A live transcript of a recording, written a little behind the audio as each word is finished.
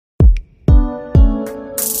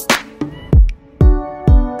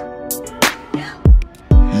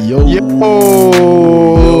Yo,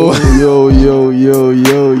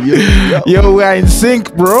 we're in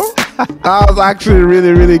sync, bro. That was actually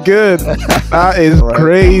really, really good. That is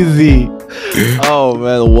crazy. Oh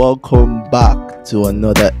man, welcome back to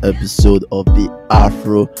another episode of the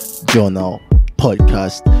Afro Journal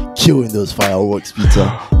podcast. Killing those fireworks,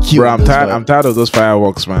 Peter. Bro, I'm tired of those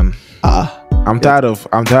fireworks, man. I'm tired of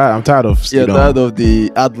You're tired of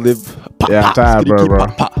the ad lib. Yeah, I'm tired, bro.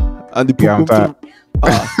 And the I'm tired.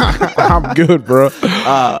 I'm good, bro.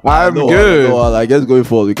 I'm good. I guess going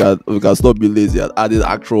forward, we can stop being lazy and adding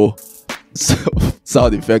actual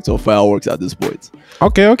sound effects of fireworks at this point.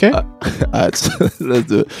 Okay. Alright, let's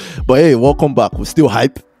do it. But hey, welcome back. We're still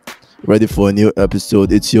hype, ready for a new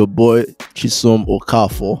episode. It's your boy Chisom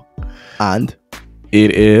Okafor, and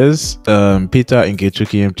it is Peter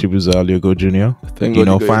Nkechuki M. Chibuza Liogo Jr.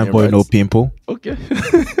 Fine boy, no pimple. Okay.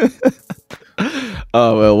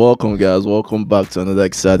 Well, welcome guys. Welcome back to another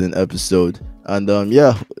exciting episode. And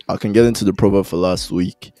I can get into the proverb for last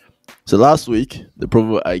week. So last week, the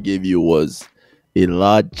proverb I gave you was a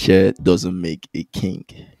large chair doesn't make a king.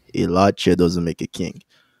 A large chair doesn't make a king.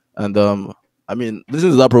 And listening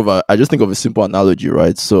to that proverb, I just think of a simple analogy,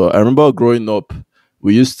 right? So I remember growing up,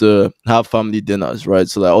 we used to have family dinners, right?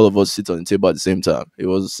 So like all of us sit on the table at the same time. It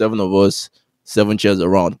was 7 of us, 7 chairs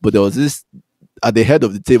around. But there was this at the head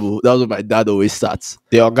of the table. That was where my dad always sat.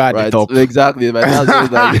 They all got right? the top. Exactly. My dad was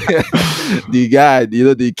like the guy,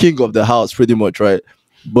 the king of the house, pretty much, right?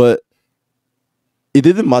 But it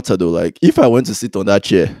didn't matter though. Like if I went to sit on that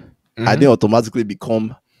chair, I didn't automatically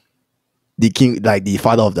become the king, like the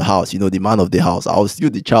father of the house, the man of the house. I was still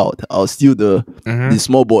the child. I was still the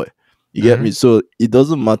small boy. You get me? So it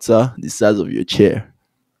doesn't matter the size of your chair.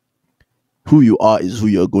 Who you are is who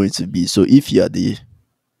you're going to be. So if you're the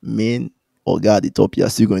main or guy at the top, you're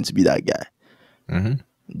still going to be that guy.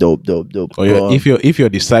 Dope. Or if you're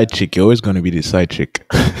the side chick, you're always going to be the side chick.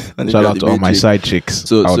 Shout out to all my side chicks.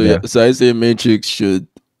 So I say main chicks should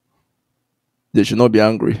not be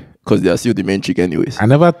angry because they are still the main chick anyways. I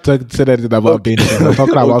never said anything about main chicks. I'm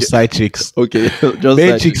talking about side chicks. Okay,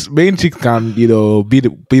 just main chicks can be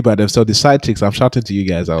by themselves. The side chicks, I'm shouting to you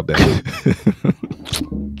guys out there.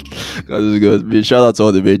 That is good. Shout out to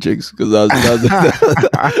all the main chicks because that's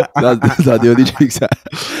the only chicks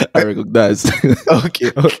I recognize.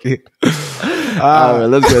 Okay.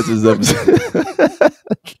 Let's get to this episode.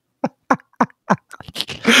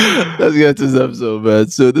 Let's get to this episode, man.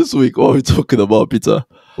 So this week, what are we talking about, Peter?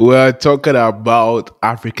 We're talking about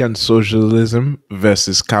African socialism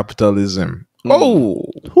versus capitalism.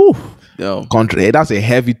 Country. That's a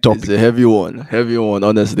heavy topic. It's a heavy one,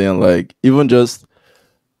 honestly. And even just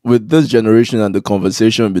with this generation and the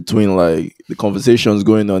conversation between the conversations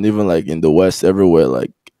going on, even in the West, everywhere,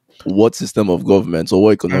 what system of government or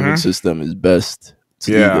what economic system is best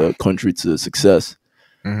to lead the country to success.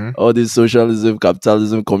 All this socialism,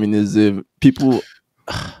 capitalism, communism, people.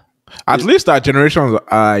 At least our generations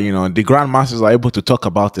are, the grandmasters are able to talk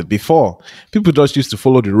about it. Before, people just used to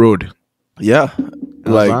follow the road. Yeah.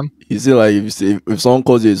 You see, if someone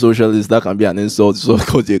calls you a socialist, that can be an insult. If someone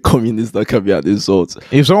calls you a communist, that can be an insult.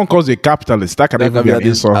 If someone calls you a capitalist, that can even be an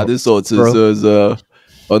insult. An insult. So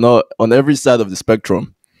on every side of the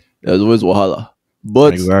spectrum, there's always wahala.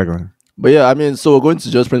 Exactly. But yeah, so we're going to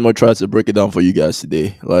just pretty much try to break it down for you guys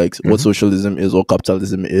today, what socialism is, what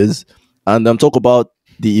capitalism is, and talk about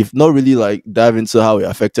if not really dive into how it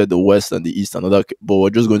affected the West and the East and other, but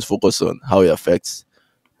we're just going to focus on how it affects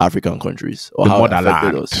African countries or how it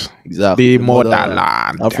affected us. Exactly. The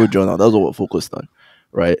motherland. Afro Journal. That's what we're focused on,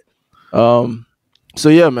 right? So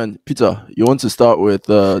yeah, man, Peter, you want to start with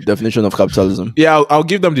definition of capitalism? Yeah, I'll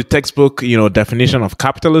give them the textbook, definition of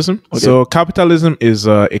capitalism. Okay. So capitalism is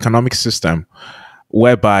an economic system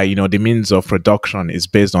whereby, the means of production is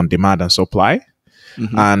based on demand and supply.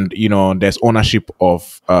 And, there's ownership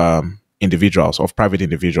of individuals, of private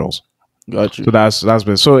individuals. Gotcha. So that's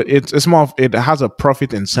so it's more of, it has a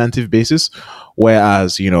profit incentive basis,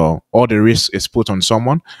 whereas all the risk is put on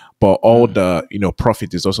someone, but all the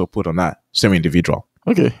profit is also put on that same individual.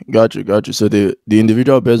 Okay, gotcha. So the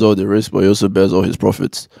individual bears all the risk, but he also bears all his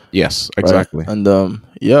profits. Yes, exactly. Right? And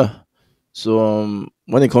so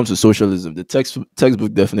when it comes to socialism, the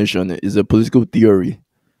textbook definition is a political theory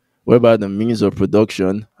whereby the means of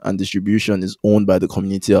production and distribution is owned by the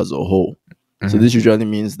community as a whole. So this usually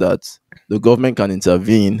means that the government can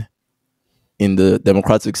intervene in the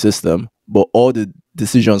democratic system, but all the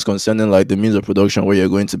decisions concerning the means of production, where you're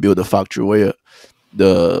going to build a factory, where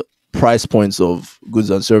the price points of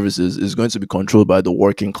goods and services is going to be controlled by the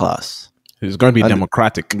working class. It's going to be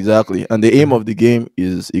democratic. Exactly. And the aim of the game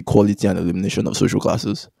is equality and elimination of social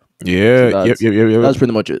classes. Yeah, So yep. that's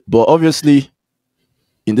pretty much it. But obviously,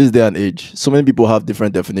 in this day and age, so many people have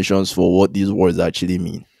different definitions for what these words actually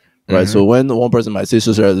mean. Right. So when one person might say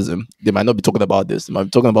socialism, they might not be talking about this. They might be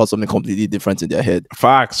talking about something completely different in their head.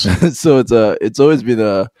 Facts. So it's always been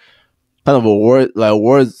a kind of a word, like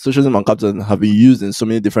words, socialism and capitalism have been used in so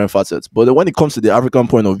many different facets. But then when it comes to the African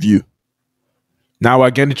point of view, now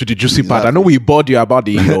we're getting into the juicy part. I know we bored you about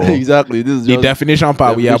the exactly. This is the definition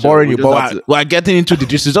part. We are boring you, but we're getting into the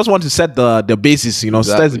juicy. Just want to set the basis,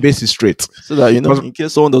 set the basis straight. So that, in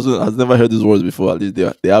case someone has never heard these words before, at least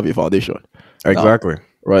they have a foundation. Exactly. Now,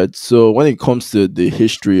 right. So when it comes to the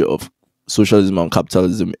history of socialism and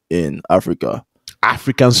capitalism in Africa,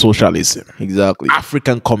 African socialism, exactly.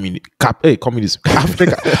 African communism,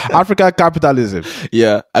 African capitalism.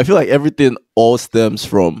 Yeah, I feel like everything all stems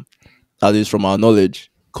from, at least from our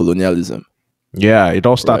knowledge, colonialism. Yeah, it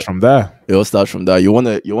all starts from there. It all starts from there. You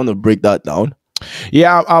wanna break that down?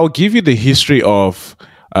 Yeah, I'll give you the history of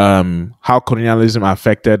how colonialism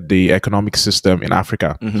affected the economic system in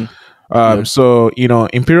Africa. So,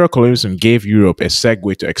 imperial colonialism gave Europe a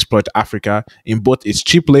segue to exploit Africa in both its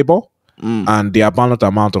cheap labor and the abundant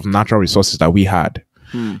amount of natural resources that we had.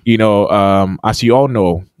 As you all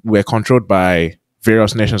know, we're controlled by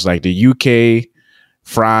various nations like the UK,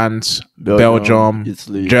 France, Belgium,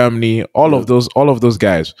 Italy, Germany, all of those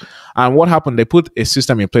guys. And what happened? They put a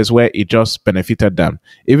system in place where it just benefited them.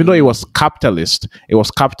 Even though it was capitalist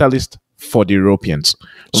for the Europeans.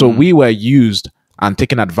 So we were used and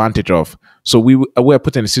taken advantage of. So we were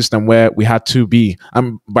put in a system where we had to be,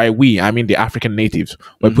 by we, I mean the African natives,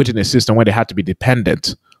 were put in a system where they had to be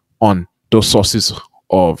dependent on those sources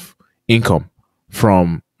of income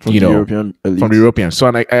from the Europeans. So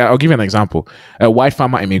I'll give you an example. A white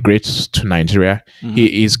farmer immigrates to Nigeria.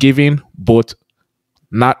 He is given both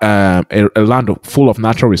a land full of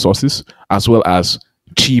natural resources as well as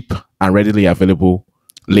cheap and readily available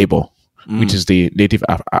labor, which is the native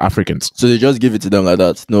Africans. So they just give it to them like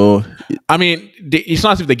that? No, I mean, it's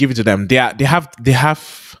not as if they give it to them. They have.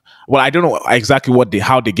 Well, I don't know exactly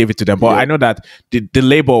how they gave it to them, but I know that the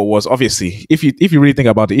labor was obviously, if you really think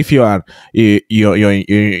about it, if you're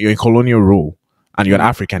in colonial rule and you're an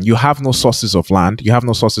African, you have no sources of land, you have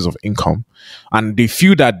no sources of income, and the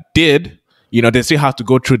few that did, they still have to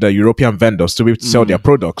go through the European vendors to be able to sell their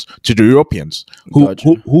products to the Europeans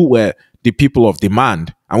who were the people of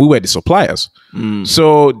demand, and we were the suppliers.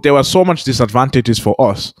 So there were so much disadvantages for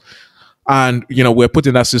us, and we're put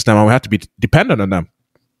in that system, and we had to be dependent on them.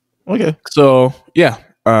 Okay. So yeah,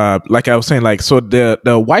 like I was saying, so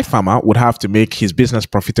the white farmer would have to make his business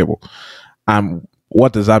profitable.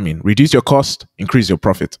 What does that mean? Reduce your cost, increase your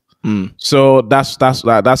profit. So that's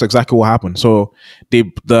exactly what happened. So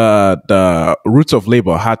the roots of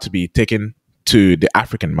labor had to be taken to the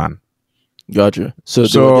African man. Gotcha. So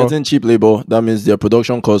they were getting cheap labor. That means their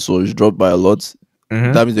production cost was dropped by a lot.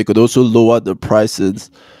 That means they could also lower the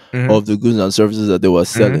prices of the goods and services that they were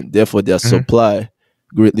selling. Therefore, their supply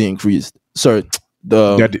greatly increased. Sorry,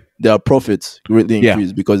 their profits greatly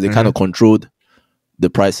increased because they kind of controlled the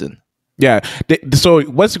pricing. Yeah. So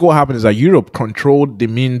what's going to happen is that Europe controlled the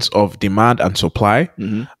means of demand and supply,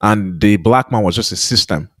 and the black man was just a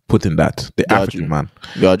system put in that, the African man.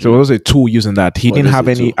 So it was a tool using that. He didn't have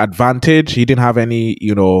any advantage. He didn't have any,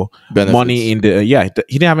 money in the,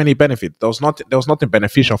 he didn't have any benefit. There was nothing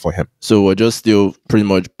beneficial for him. So we're just still pretty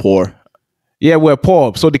much poor. Yeah, we're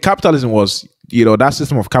poor. So the capitalism was, that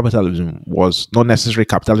system of capitalism was not necessarily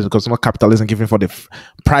capitalism, because it's not capitalism given for the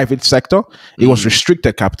private sector. It was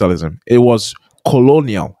restricted capitalism. It was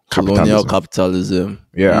colonial capitalism.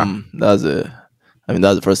 Yeah. That's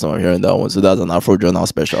the first time I'm hearing that one. So that's an Afro journal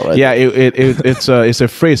special, right? Yeah, it's a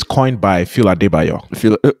phrase coined by Phil Adebayo.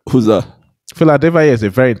 Who's that? Phil Adebayo is a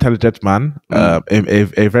very intelligent man,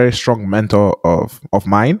 a very strong mentor of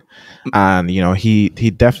mine, and he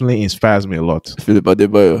definitely inspires me a lot. Philip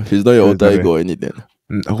Adebayo, he's not your alter ego or anything.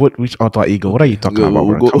 Which alter ego? What are you talking about?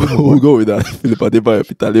 We'll go with that. Philip Adebayo,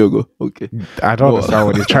 Pitaliego. Okay. I don't understand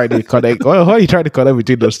what he's trying to connect. How are you trying to connect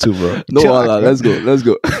between those two, bro? No, let's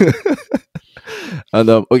go. And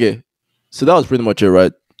okay, so that was pretty much it,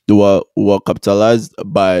 right? They were capitalized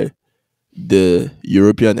by the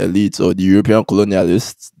European elites or the European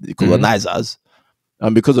colonialists, the colonizers,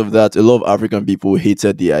 and because of that, a lot of African people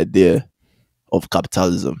hated the idea of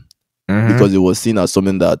capitalism because it was seen as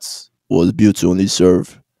something that was built to only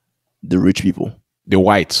serve the rich people, the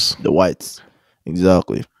whites.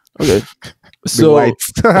 Exactly. Okay. So the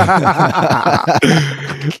whites.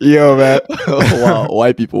 Yo, man. Wow,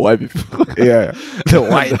 white people. Yeah, the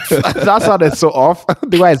whites. That sounded so off.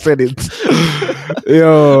 The way I said it.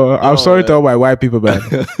 Yo, I'm sorry to all my white people, man.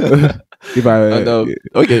 If I And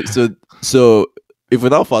okay, so if we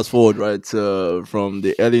now fast forward right from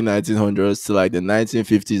the early 1900s to like the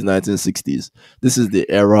 1950s, 1960s, this is the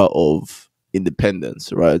era of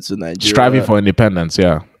independence, right? So striving for independence,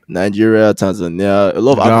 yeah. Nigeria, Tanzania, a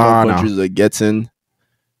lot of African Ghana. countries are getting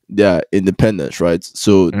their independence, right?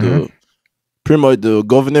 So Mm-hmm. the pretty much the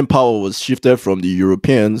governing power was shifted from the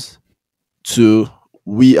Europeans to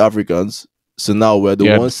we Africans. So now we're the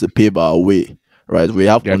Yeah, ones to pave our way, right? We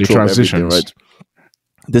have yeah, the control of everything, transitions. right?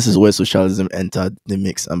 This is where socialism entered the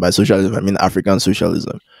mix. And by socialism, I mean African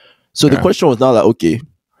socialism. So the Yeah. question was now like, okay,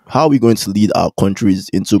 how are we going to lead our countries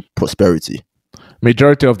into prosperity?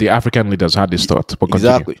 Majority of the African leaders had this thought. But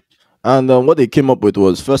continue. Exactly. And what they came up with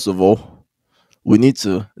was, first of all, we need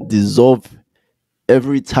to dissolve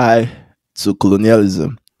every tie to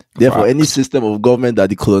colonialism. Therefore, any Facts. system of government that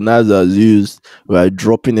the colonizers used, we're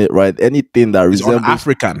dropping it, right? Anything that It's on resembles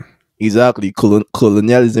African. exactly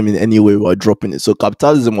colonialism in any way, we're dropping it. So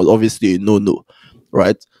capitalism was obviously a no-no,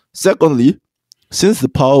 right? Secondly, since the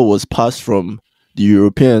power was passed from the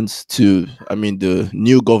Europeans to, I mean, the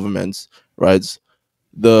new governments, right?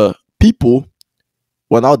 The people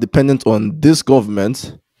were now dependent on this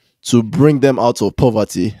government to bring them out of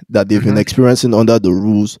poverty that they've been experiencing under the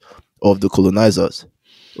rules of the colonizers,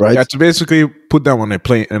 right? Yeah, to basically put them on a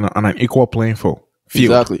plane on an equal playing field.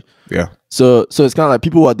 Exactly. Yeah. So it's kind of like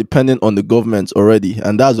people who are dependent on the government already,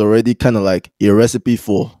 and that's already kind of like a recipe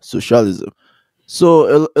for socialism.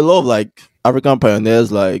 So a lot of like African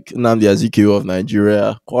pioneers like Nnamdi Azikiwe of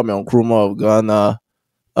Nigeria, Kwame Nkrumah of Ghana,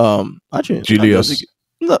 actually Julius.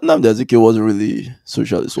 Nnamdi Azikiwe wasn't really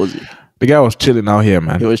socialist, was he? The guy was chilling out here,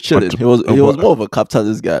 man. He was chilling. He was more of a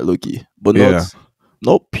capitalist guy, Loki, but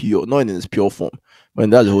not pure, not in his pure form.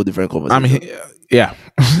 But that's a whole different conversation. I mean, yeah.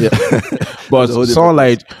 Yeah. But someone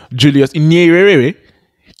like Julius Nyerere,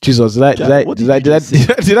 Jesus, did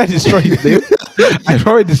I destroy his name? I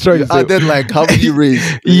probably destroyed his name. And then like how many rays?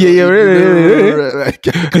 Nyerere.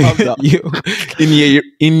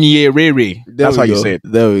 That's how you say it.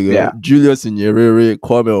 There we go. Yeah. Julius Nyerere,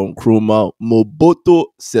 Kwame Nkrumah, Mobutu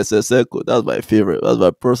Sese Seko. That's my favorite. That's my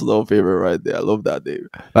personal favorite right there. I love that name.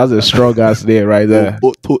 That's a strong ass name right there.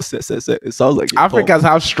 Mobutu Sese Seko. It sounds like Africans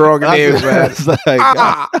have strong names, man.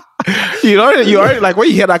 You already like when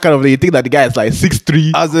you hear that kind of thing, you think that the guy is like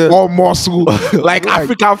 6'3", all muscle, like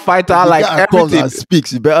African fighter, like everything. And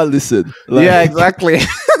speaks, you better listen. Like, yeah, exactly.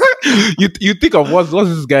 you think of what's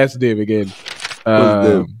this guy's name again?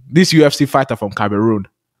 This UFC fighter from Cameroon.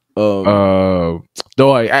 Don't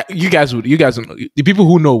worry, you guys would the people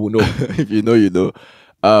who know will know. If you know, you know.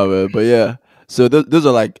 But yeah, so those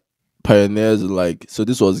are like pioneers. Like, so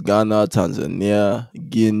this was Ghana, Tanzania,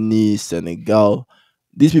 Guinea, Senegal.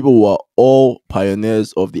 These people were all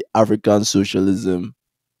pioneers of the African socialism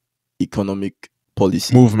economic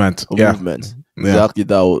policy movement. Exactly.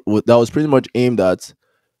 That was pretty much aimed at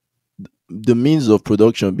the means of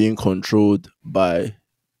production being controlled by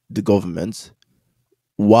the government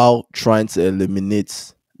while trying to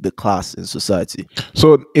eliminate the class in society.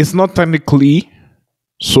 So it's not technically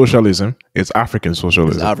socialism, it's African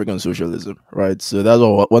socialism. It's African socialism, right? So that's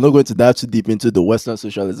what we're not going to dive too deep into the Western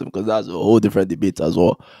socialism because that's a whole different debate as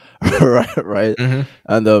well. right?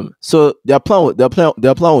 And so their plan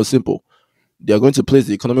was simple. They are going to place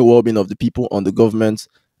the economic well-being of the people on the government,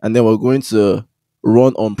 and then we're going to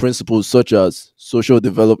run on principles such as social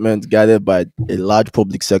development guided by a large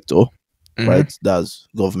public sector, right? That's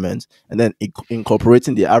government, and then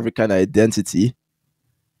incorporating the African identity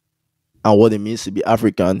and what it means to be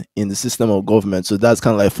African in the system of government. So that's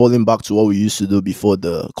kind of like falling back to what we used to do before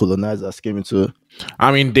the colonizers came into.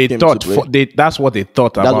 I mean, they thought that's what they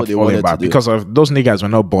thought That's about what they falling wanted back to do. because of those niggas were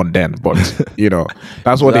not born then, but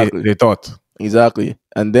that's what they thought. Exactly.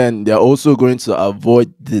 And then they're also going to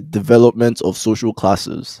avoid the development of social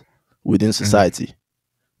classes within society.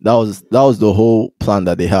 That was the whole plan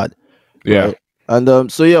that they had. Yeah. Right?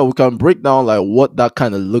 And so yeah, we can break down like what that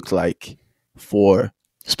kind of looked like for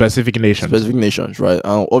specific nations, right?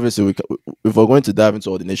 And obviously if we're going to dive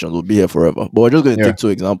into all the nations, we'll be here forever. But we're just going to take two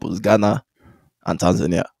examples, Ghana and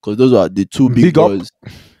Tanzania, because those are the two big boys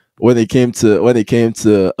when it came to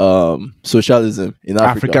socialism in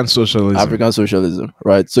Africa. African socialism,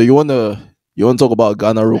 right? So you want to talk about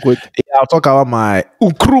Ghana real quick? Yeah, I'll talk about my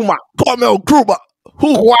Nkrumah.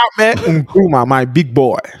 Nkrumah, my big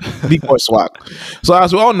boy swag. So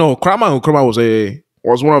as we all know, Nkrumah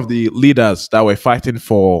was one of the leaders that were fighting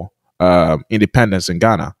for independence in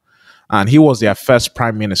Ghana, and he was their first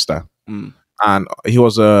prime minister. And he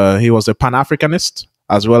was a Pan-Africanist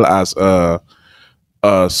as well as a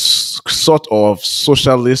sort of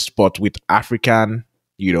socialist, but with African,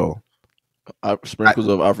 Sprinkles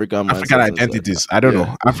of African African mindsets inside. identities. I don't Yeah.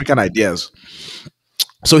 know, African ideas.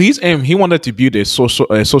 So his aim, he wanted to build a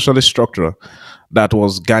socialist structure that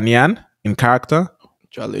was Ghanaian in character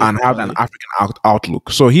Charlie, and have an Charlie. African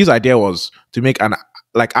outlook. So his idea was to make an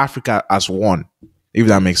like Africa as one, if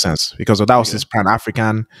that makes sense, because that was his Pan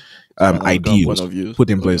African Pan-African point ideals of view. put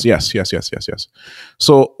in place. Yes, yes, yes, yes, yes.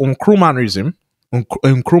 So Nkrumahism.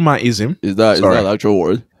 Is that Sorry, an actual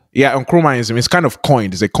word? yeah, Nkrumahism is kind of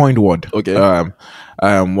coined. It's a coined word. Okay.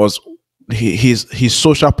 Was his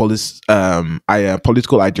social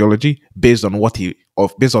political ideology based on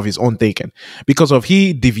based of his own thinking, because of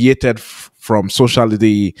he deviated from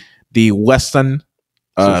the Western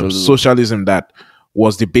socialism that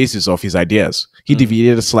was the basis of his ideas. He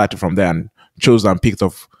deviated slightly from there and chose and picked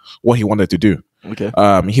of what he wanted to do. Okay.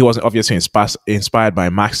 He was obviously inspired by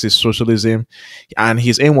Marxist socialism, and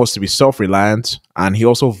his aim was to be self-reliant, and he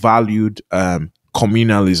also valued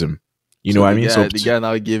communalism. You know what I mean? So the guy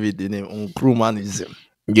now gave it the name Nkrumahism.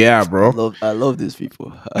 Yeah, bro. I love these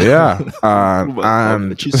people. Yeah,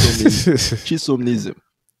 and Chisomnism.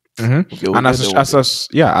 Okay, and as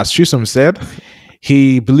Chisom said,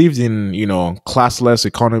 he believed in classless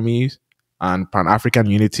economies and Pan-African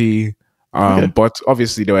unity. But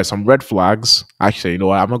obviously there were some red flags. Actually,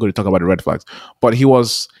 I'm not going to talk about the red flags. But he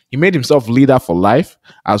made himself leader for life,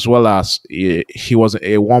 as well as he was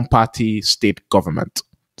a one-party state government.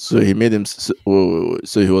 So he made him. So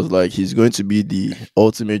he was like, he's going to be the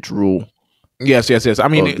ultimate rule. Yes. I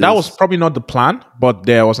mean, that was probably not the plan, but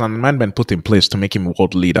there was an amendment put in place to make him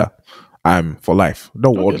world leader. For life.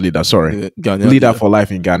 No, world leader. Sorry, leader for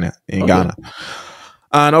life in Ghana. Ghana,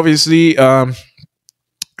 and obviously,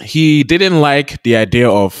 he didn't like the idea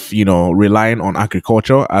of relying on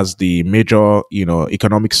agriculture as the major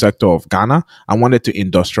economic sector of Ghana, and wanted to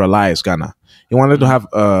industrialize Ghana. He wanted to have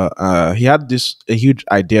he had this huge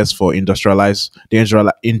ideas for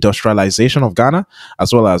industrialization of Ghana,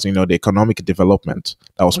 as well as the economic development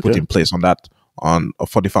that was put in place for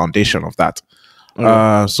the foundation of that.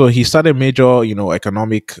 So he started major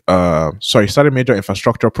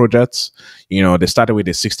infrastructure projects. They started with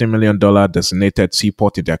a $60 million designated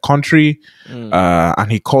seaport in their country,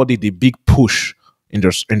 and he called it the big push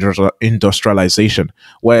industrialization,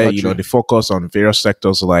 where they focus on various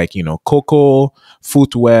sectors like cocoa,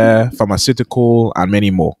 footwear, pharmaceutical, and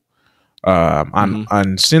many more.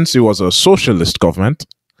 And since it was a socialist government,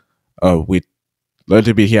 with a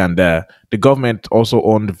little bit here and there, the government also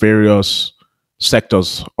owned various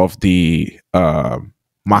sectors of the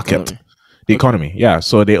market, the economy. Yeah,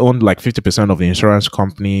 so they owned like 50% of the insurance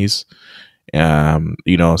companies.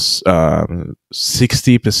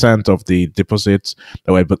 60% of the deposits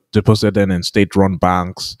that were deposited in state-run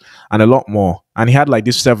banks, and a lot more. And he had like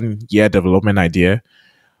this 7-year development idea,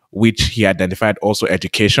 which he identified also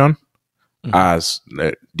education as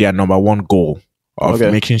their number one goal of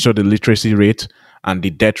making sure the literacy rate and the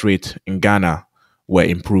debt rate in Ghana were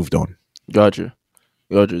improved on. Gotcha.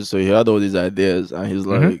 So he had all these ideas, and he's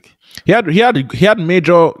like, he had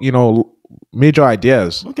major major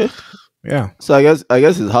ideas. Okay. Yeah. So I guess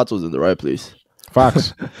his heart was in the right place.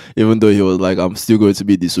 Facts. Even though he was like, I'm still going to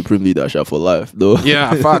be the supreme leader for life. Though.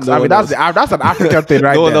 Yeah, facts. I mean, that's an African thing,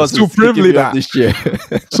 right? No, supreme leader. This chair.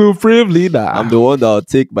 Supreme leader. I'm the one that will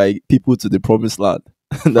take my people to the promised land.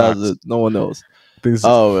 That's it. No one else. Man.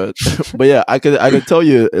 But yeah, I can tell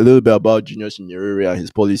you a little bit about Julius Nyerere and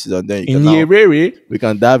his policies, and then we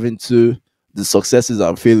can dive into the successes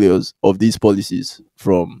and failures of these policies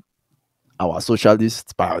from our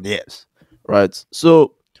socialist pioneers. Right.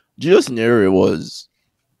 So Julius Nyerere was,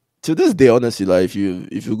 to this day, honestly, like if you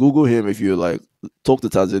Google him, if you like talk to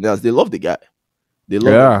Tanzanians, they love the guy. They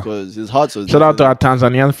love him because his heart was. Shout out to our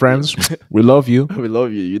Tanzanian friends. We love you. We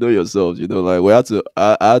love you. You know yourselves. Like we had to.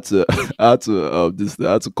 I had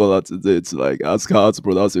to call out today to like ask her how to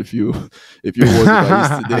pronounce a few words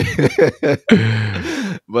that I used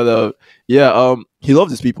today. But he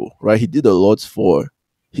loved his people, right? He did a lot for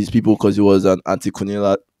his people because he was an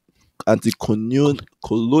anti-colonialist.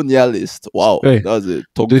 Wow, hey, that was it.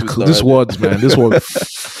 This words, man. This word.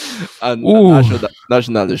 and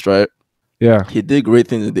nationalist, right? Yeah. He did great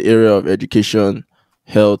things in the area of education,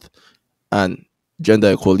 health, and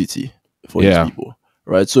gender equality for his people,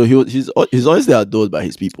 right? So he's honestly adored by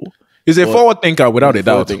his people. He's a forward thinker without a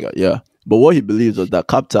doubt. Yeah. But what he believes was that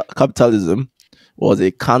capitalism was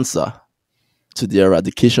a cancer to the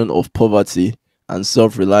eradication of poverty and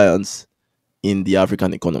self-reliance in the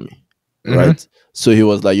African economy, right? So he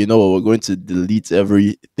was like, we're going to delete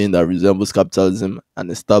everything that resembles capitalism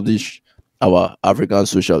and establish our African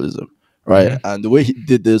socialism, right? And the way he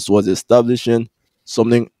did this was establishing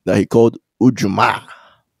something that he called Ujuma.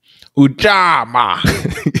 Ujama.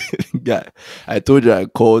 Guy, I told you I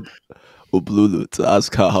called Oblulu to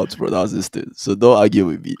ask her how to pronounce this thing. So don't argue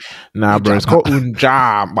with me. Nah, bro, it's called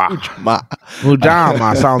Ujama. Ujama.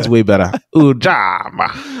 Ujama sounds way better.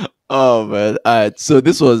 Ujama. Oh man. Alright. So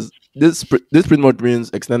this pretty much means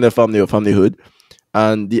extended family or familyhood.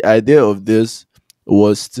 And the idea of this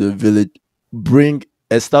was to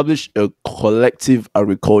establish a collective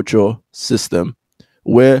agriculture system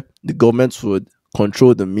where the government would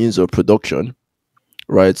control the means of production,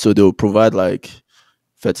 right? So they will provide like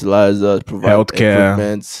fertilizers, provide Healthcare,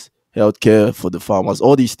 equipment, healthcare for the farmers,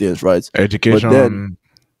 all these things, right? But then, education.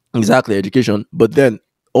 exactly, education. But then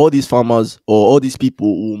all these farmers or all these people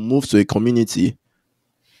will move to a community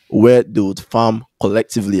where they would farm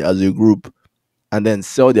collectively as a group and then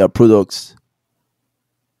sell their products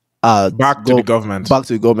Back to the government. back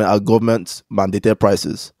to the government at government mandated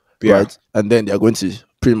prices, Yeah. right? And then they are going to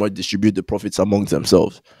pretty much distribute the profits amongst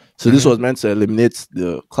themselves. So this was meant to eliminate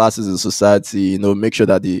the classes in society, make sure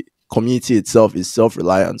that the community itself is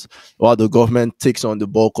self-reliant, while the government takes on the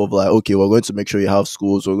bulk of like, okay, we're going to make sure you have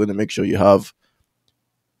schools, we're going to make sure you have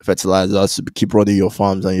fertilizers to keep running your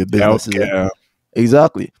farms and your businesses. Healthcare.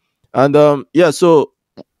 Exactly. And so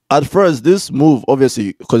at first this move,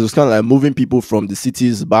 obviously, because it's kind of like moving people from the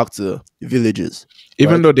cities back to villages,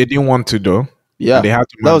 Even right? though they didn't want to do, Yeah, they had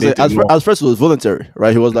to that was it. mandate it. At first it was voluntary,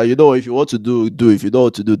 right? He was like, if you want to do, do. If you don't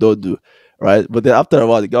want to do, don't do, right? But then after a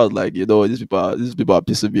while, the guy was like, these people are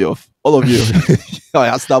pissing me off. All of you,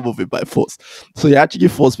 I start moving by force. So he actually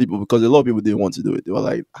forced people because a lot of people didn't want to do it. They were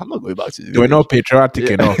like, I'm not going back to the They were village. not patriotic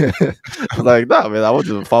enough. I was like, nah, man, I want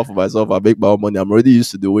to farm for myself. I make my own money. I'm already used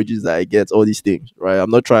to the wages that I get, all these things, right? I'm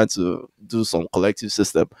not trying to do some collective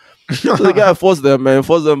system. So the guy forced them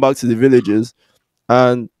back to the villages,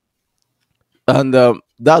 and that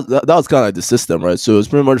was kind of like the system, right? So it's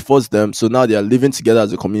pretty much forced them. So now they are living together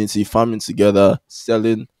as a community, farming together,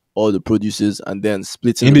 selling all the produces, and then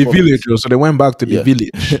splitting In the profits. village, so they went back to the Yeah.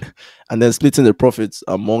 village. And then splitting the profits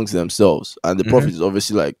amongst themselves. And the profit is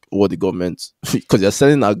obviously like what the government, because they're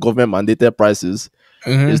selling at government mandated prices.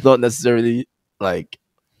 It's not necessarily like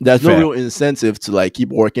there's Fair. no real incentive to like keep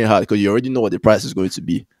working hard because you already know what the price is going to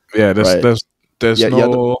be. Yeah, Right. there's Yeah,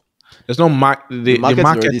 no there's no the market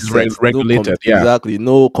already is set. regulated. Yeah. Exactly.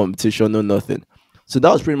 No competition, no nothing. So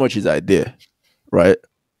that was pretty much his idea, right?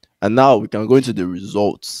 And now we can go into the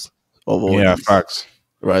results of all Yeah, these, facts.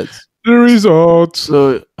 right? The results.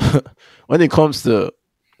 So when it comes to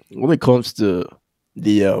the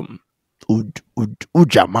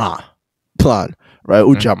Ujama plan, right?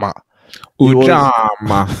 Ujama. It was-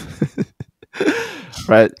 Ujama.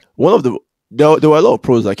 right? There were a lot of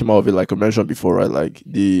pros that came out of it, like I mentioned before, right? Like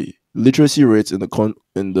the literacy rates in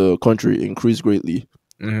the country increased greatly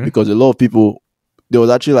because a lot of people, there was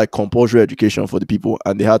actually like compulsory education for the people,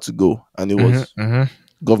 and they had to go, and it was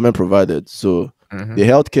government provided. So the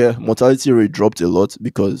healthcare mortality rate dropped a lot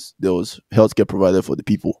because there was healthcare provided for the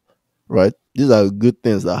people, right? These are good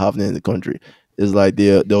things that are happening in the country. It's like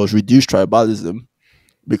there was reduced tribalism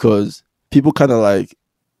because people kind of like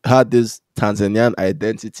had this Tanzanian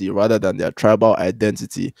identity rather than their tribal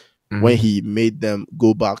identity when he made them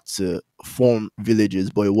go back to form villages,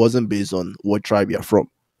 but it wasn't based on what tribe you're from.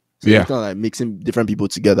 So it's kind of like mixing different people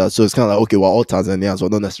together. So it's kind of like, okay, we're all Tanzanians, we're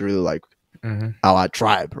not necessarily like our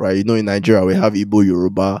tribe, right? In Nigeria, we have Igbo,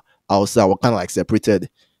 Yoruba, Hausa, we're kind of like separated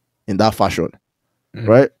in that fashion,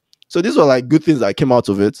 right? So these were like good things that came out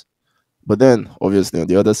of it. But then, obviously, on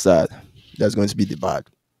the other side, there's going to be the bad.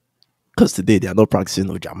 Because today they are not practicing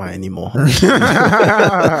Ojama anymore.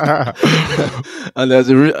 And there's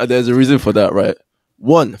a reason for that, right?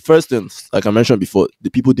 First thing, like I mentioned before,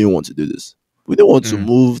 the people didn't want to do this. We didn't want to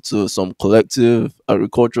move to some collective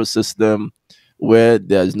agricultural system where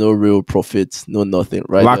there's no real profit, no nothing,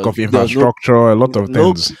 right? Lack of infrastructure, a lot of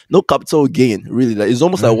things. No capital gain, really. Like, it's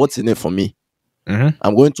almost like what's in it for me?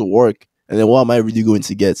 I'm going to work, and then what am I really going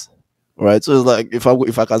to get? Right, so it's like if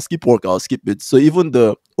I can skip work, I'll skip it. So even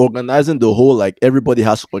the organizing the whole, like, everybody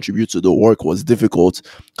has to contribute to the work was difficult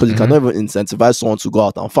because you cannot even incentivize someone to go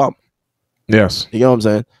out and farm. Yes, you get what I'm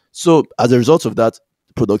saying. So as a result of that,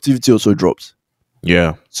 productivity also drops.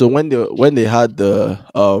 Yeah. So when they had the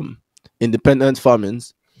independent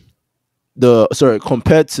farmings,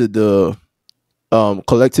 compared to the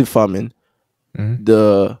collective farming,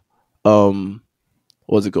 the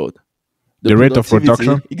what's it called? The rate of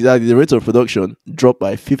production? Exactly. The rate of production dropped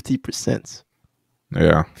by 50%.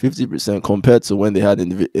 Yeah. 50% compared to when they had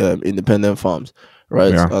independent farms,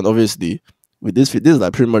 right? Yeah. And obviously, with this is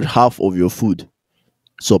like pretty much half of your food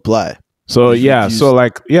supply. So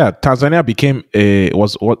Tanzania became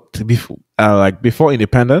like before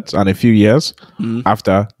independence and a few years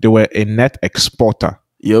after, they were a net exporter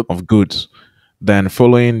Yep. of goods. Then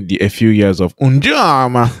following a few years of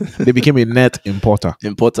Unjama, they became a net importer.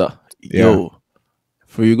 Importer. Yo.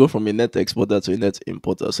 For you go from a net exporter to a net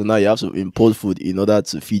importer. So now you have to import food in order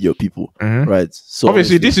to feed your people. Right. So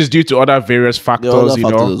obviously this is due to other various factors, other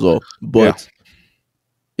factors as well. But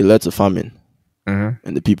it led to famine and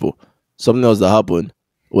the people. Something else that happened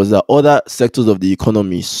was that other sectors of the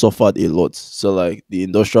economy suffered a lot. So like the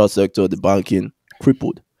industrial sector, the banking,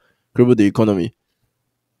 crippled the economy.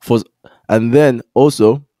 And then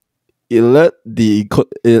also it let the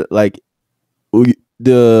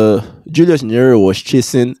Julius Nyerere was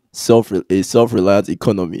chasing a self-reliant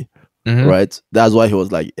economy, right? That's why he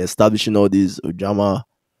was like establishing all these Ujama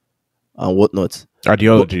and whatnot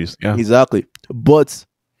ideologies. Exactly. But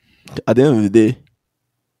at the end of the day,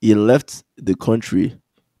 he left the country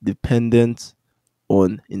dependent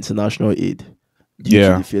on international aid due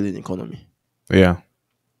to the failing economy.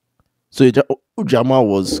 So Ujama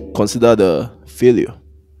was considered a failure.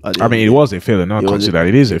 I mean, it was a failure, not considered.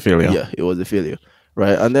 It is a failure. Yeah, it was a failure,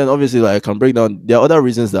 right? And then obviously, like, I can break down. There are other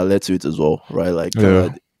reasons that led to it as well, right? Like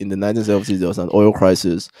in the 1970s, there was an oil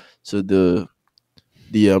crisis, so the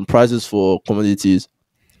prices for commodities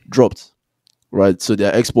dropped, right? So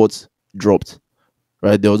their exports dropped,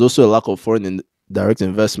 right? There was also a lack of foreign direct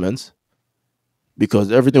investment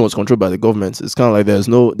because everything was controlled by the government. It's kind of like there's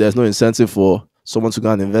no incentive for someone to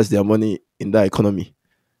go and invest their money in that economy,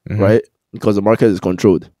 right? Because the market is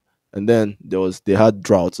controlled. And then they had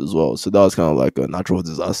droughts as well. So that was kind of like a natural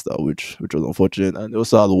disaster, which was unfortunate. And they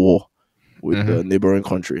also had a war with the neighboring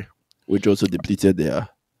country, which also depleted their.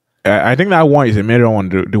 I think that one is a major one.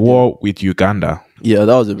 The war with Uganda. Yeah,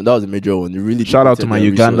 that was a major one. It really shout out to my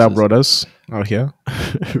Uganda brothers out here.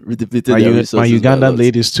 Depleted my Ugandan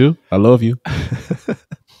ladies too. I love you.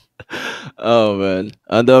 Oh man,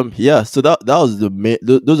 and so that was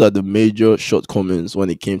those are the major shortcomings when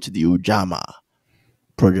it came to the Ujama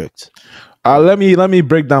project. Let me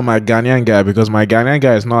break down my Ghanaian guy, because my Ghanaian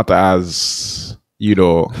guy is not as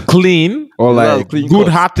clean or like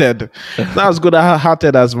good-hearted. Not as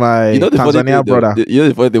good-hearted as my Tanzania brother.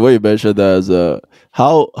 The funny thing when you mentioned that is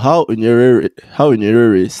how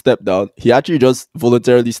Nyerere stepped down. He actually just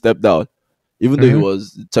voluntarily stepped down, even though he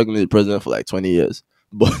was technically president for like 20 years.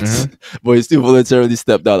 But but he still voluntarily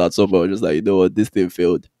stepped down at some point. Just like, you know what, this thing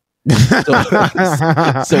failed.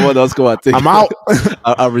 Someone else come and take. I'm out.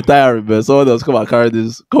 I'm retiring, man. Someone else come and carry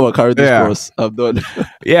this cross. I'm done.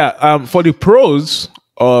 For the pros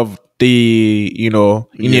of the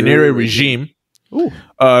Nyerere regime,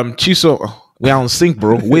 Chisom, we're on sync,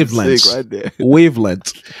 bro. Wavelengths, right there.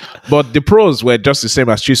 Wavelength. But the pros were just the same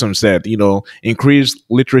as Chisom said. Increased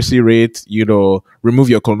literacy rate. Remove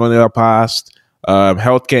your colonial past.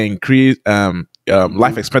 Healthcare increased.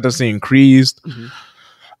 Life expectancy increased.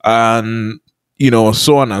 And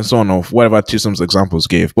so on and so on, of whatever Chisom's examples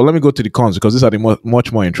gave. But let me go to the cons, because these are the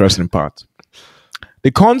much more interesting part. The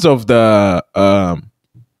cons of the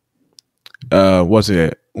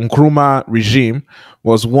Nkrumah regime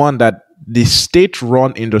was one that the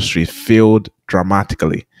state-run industry failed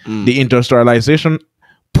dramatically. The industrialization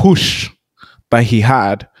push that he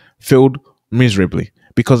had failed miserably,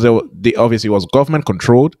 because obviously it was government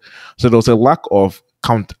controlled, so there was a lack of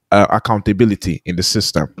accountability in the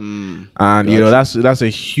system, and that's a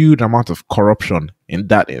huge amount of corruption in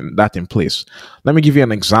place. Let me give you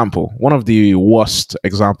an example, one of the worst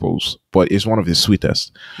examples, but it's one of the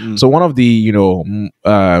sweetest. So one of the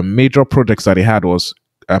major projects that he had was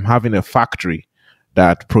having a factory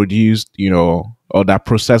that produced or that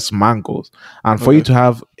processed mangoes, and for you to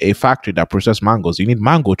have a factory that processed mangoes, you need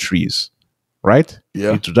mango trees, right?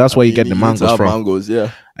 Yeah, that's where you get the mangoes from. Mangoes,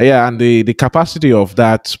 yeah, and the capacity of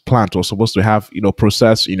that plant was supposed to have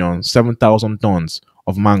process 7,000 tons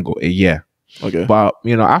of mango a year. Okay, but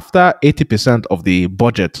after 80% of the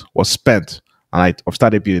budget was spent and of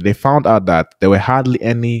started building, they found out that there were hardly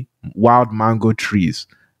any wild mango trees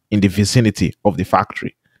in the vicinity of the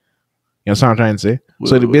factory. You know what I'm trying to say?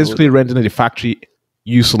 So they basically rendering the factory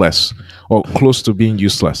useless or close to being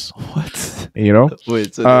useless. What?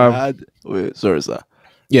 Wait, so they had... Wait, sorry, sir.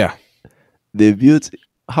 Yeah. They built...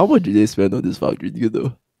 How much did they spend on this factory? Do you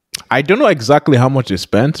know? I don't know exactly how much they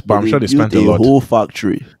spent, but I'm sure they spent a lot. The whole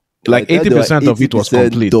factory. Like 80% of it was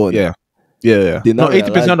complete. Done. Yeah. No,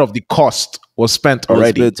 80% of the cost was spent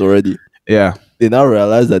already. Yeah. They now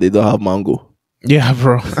realize that they don't have mango. Yeah,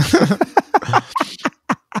 bro.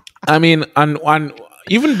 I mean, and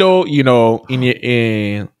even though,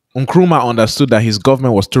 Nkrumah understood that his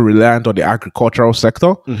government was too reliant on the agricultural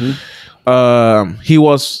sector, He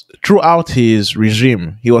was throughout his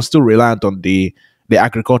regime, he was still reliant on the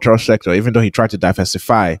agricultural sector, even though he tried to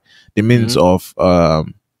diversify the means Mm-hmm. of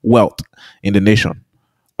wealth in the nation.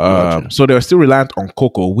 Gotcha. So they were still reliant on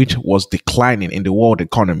cocoa, which was declining in the world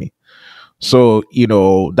economy. So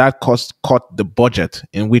that cost cut the budget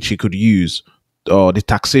in which he could use the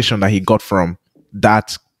taxation that he got from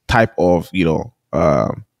that type of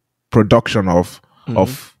production Mm-hmm.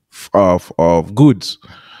 of goods.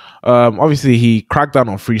 Obviously, he cracked down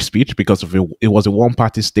on free speech because it was a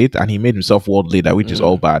one-party state, and he made himself world leader, which is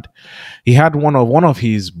all Mm-hmm. bad. He had one of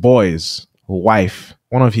his boys, wife,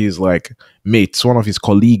 one of his like mates, one of his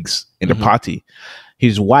colleagues in the Mm-hmm. party.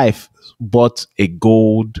 His wife bought a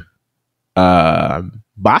gold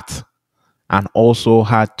bath and also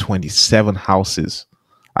had 27 houses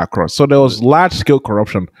across. So there was Wait, large scale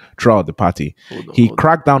corruption throughout the party. hold on, He hold on.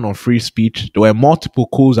 cracked down on free speech. There were multiple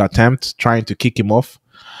coups attempts trying to kick him off.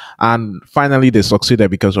 And finally, they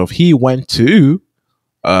succeeded because of he went to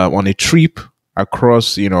on a trip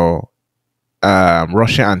across, Russia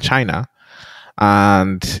and China,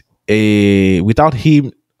 and without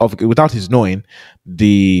his knowing,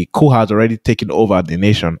 the coup had already taken over the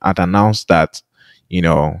nation and announced that you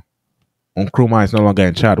know Nkrumah is no longer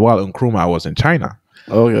in charge, while Nkrumah was in China,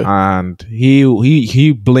 Okay. and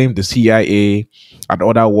he blamed the CIA and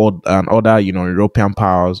other European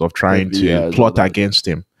powers of trying to FBI's, all plot that. against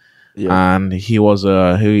him, Yeah. and he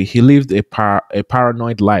lived a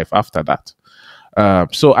paranoid life after that.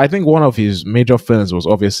 So I think one of his major failings was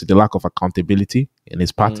obviously the lack of accountability in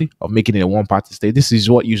his Mm-hmm. party, of making it a one-party state. This is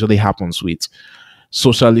what usually happens with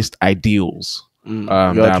socialist ideals that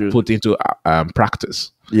Got are you. put into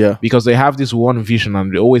practice, Yeah. because they have this one vision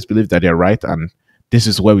and they always believe that they're right and this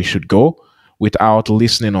is where we should go, without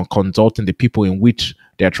listening or consulting the people in which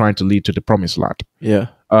they're trying to lead to the promised land. Yeah.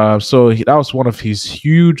 That was one of his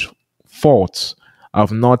huge faults,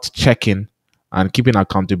 of not checking and keeping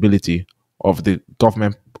accountability of the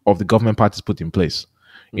government parties put in place.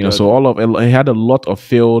 So Gotcha. he had a lot of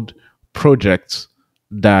failed projects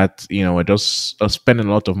that were just spending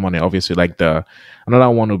a lot of money. Obviously, like the another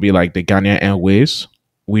one would be like the Ghanaian Airways,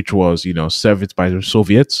 which was serviced by the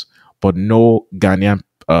Soviets, but no Ghanaian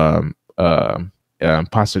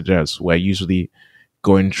passengers were usually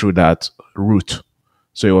going through that route.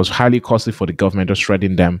 So it was highly costly for the government, just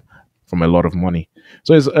shredding them from a lot of money.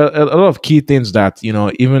 So it's a lot of key things that,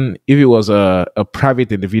 even if it was a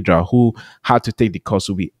private individual who had to take the cost,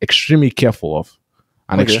 would be extremely careful of,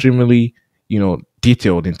 and Okay. extremely,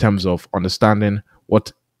 detailed in terms of understanding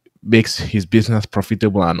what makes his business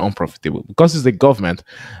profitable and unprofitable. Because it's the government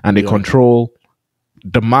and they Yeah. control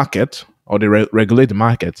the market, or they regulate the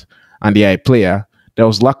market, and they are a player, there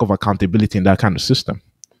was lack of accountability in that kind of system.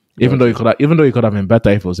 Even though it could have been better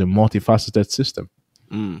if it was a multifaceted system.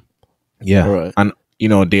 Mm. Yeah. All right. And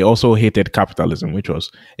they also hated capitalism, which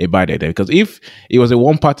was a bad idea. Because if it was a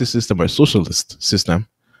one party system or a socialist system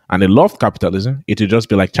and they loved capitalism, it would just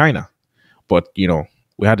be like China. But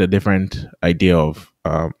we had a different idea of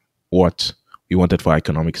what we wanted for our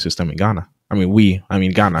economic system in Ghana.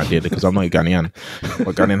 Ghana did, because I'm not a Ghanaian,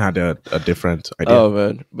 but Ghanaian had a different idea. Oh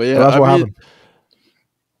man. But So yeah, that's what happened.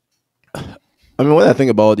 when I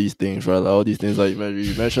think about all these things, right? Like all these things, like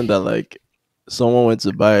you mentioned that like someone went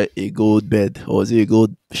to buy a gold bed, or was it a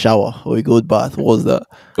gold shower or a gold bath? What was that?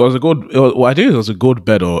 I think it was a good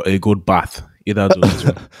bed or a good bath. Either of those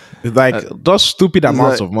two. It's like Uh, those stupid it's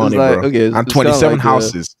amounts like, of money, like bro. okay, And it's kinda 27 like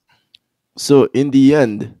houses. so in the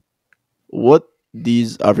end, what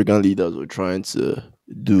these African leaders were trying to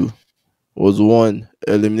do was one,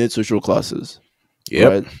 eliminate social classes,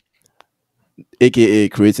 Yep. right? AKA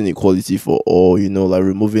creating equality for all, like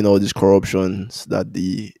removing all these corruptions that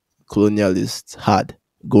the colonialists had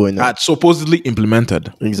going on. Had supposedly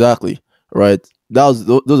implemented. Exactly. Right. Those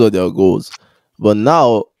are their goals. But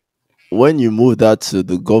now when you move that to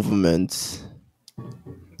the government,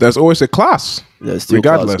 There's always a class. there's still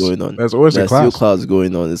Regardless. class going on. There's always a There's still class. class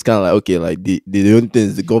going on. It's kind of like, okay, like the only thing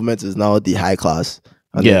is the government is now the high class,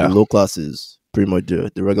 and then Yeah. the low class is pretty much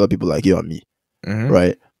the regular people like you and me, Mhm.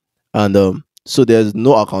 right? And so there's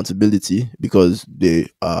no accountability because they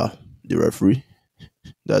are the referee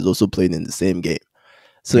that's also playing in the same game.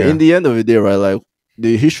 So Yeah. in the end of the day, right, like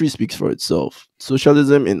the history speaks for itself.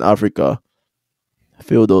 Socialism in Africa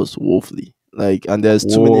failed us woefully. Like, and there's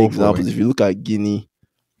too many Woefully. examples. If you look at Guinea,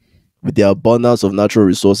 with the abundance of natural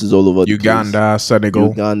resources all over the Uganda, place, Senegal.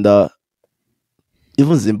 Uganda,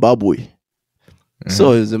 even Zimbabwe.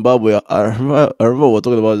 So in Zimbabwe, I remember we were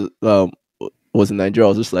talking about was in Nigeria. I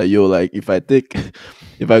was just like, yo, like if I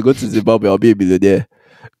go to Zimbabwe, I'll be a billionaire.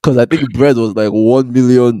 Because I think bread was like 1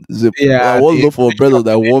 million. Yeah, One the loaf of bread was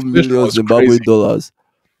like one inflation million was crazy. Zimbabwean dollars.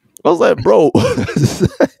 I was like, bro.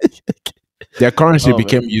 Their currency Oh man.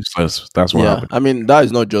 became useless. That's what Yeah, happened. I mean that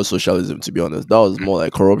is not just socialism, to be honest. That was more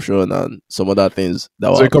like corruption and some other things that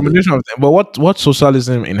were So a happening. combination of them. But what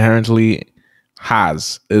socialism inherently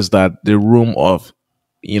has is that the room of,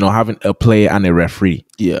 having a player and a referee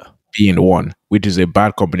Yeah. being one, which is a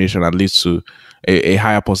bad combination that leads to a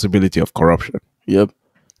higher possibility of corruption Yep.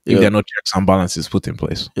 if there Yep. are no checks and balances put in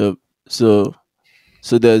place. Yep.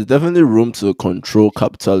 So there's definitely room to control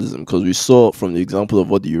capitalism because we saw from the example of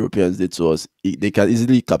what the Europeans did to us, they can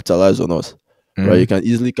easily capitalize on us, right? You Mhm, can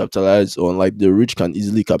easily capitalize on, like, the rich can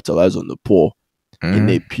easily capitalize on the poor in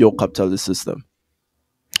a mhm. pure capitalist system.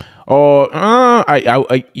 Or yes,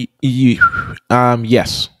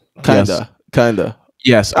 yes, Kinda.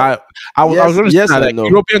 yes. Uh, I was yes, going to say yes that, and like, no.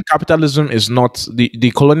 European capitalism is not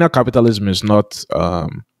the colonial capitalism is not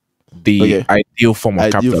the Okay, ideal form of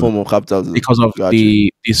ideal capitalism form of capitalism. because of Got you.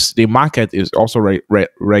 the market is also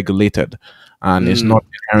regulated and is not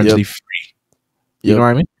Yep. inherently free. You know Yep. what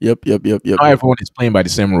I mean? Yep. Yep. Yep. Yep. Not Yep. everyone is playing by the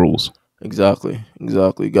same rules. Exactly.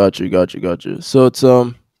 Exactly. Got you. Got you. Got you. So it's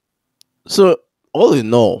so all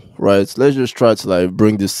in all, right? Let's just try to, like,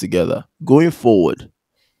 bring this together. Going forward,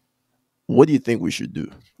 what do you think we should do?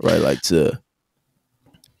 Right? Like, I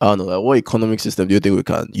don't know, like, what economic system do you think we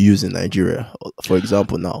can use in Nigeria, for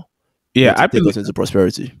example, now, Yeah, to take us into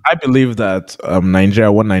prosperity? I believe that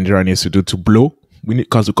Nigeria, what Nigeria needs to do to blow, we need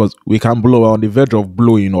because we can blow. We're on the verge of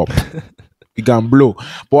blowing up. We can blow,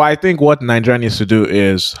 but I think what Nigeria needs to do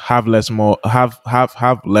is have less more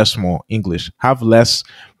English, have less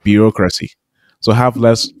bureaucracy, so have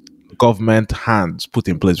less government hands put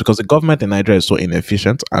in place because the government in Nigeria is so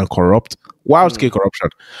inefficient and corrupt, wild scale Mm, corruption.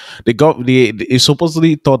 It's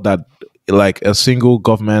supposedly thought that like a single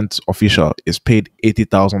government official is paid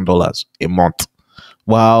 $80,000 a month,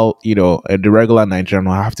 while the regular Nigerian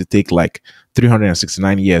will have to take like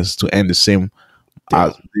 369 years to earn the same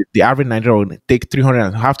as damn. the average Nigerian will take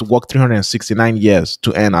 300 have to work 369 years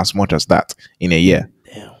to earn as much as that in a year.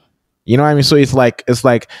 Damn. You know what I mean? So it's like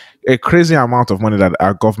a crazy amount of money that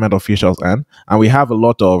our government officials earn, and we have a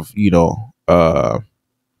lot of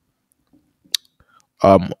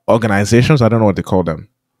organizations. I don't know what they call them.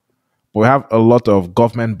 We have a lot of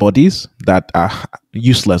government bodies that are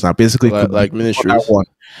useless and basically Like, could be put under ministries. one.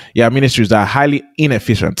 Yeah, ministries that are highly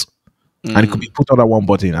inefficient and it could be Mm, put under one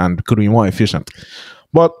body and could be more efficient.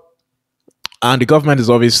 But and the government is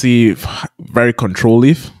obviously very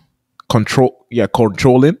controlling.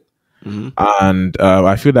 mhm. And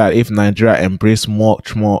I feel that if Nigeria embraced a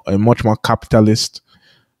much more capitalist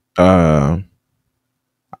uh,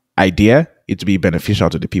 idea, it would be beneficial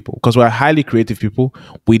to the people because we're highly creative people.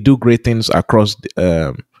 We do great things across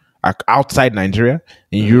outside Nigeria,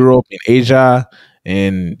 in Mhm. Europe, in Asia,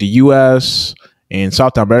 in the US, in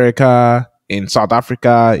South America, in South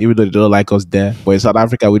Africa, even though they don't like us there. But in South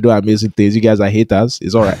Africa, we do amazing things. You guys are haters.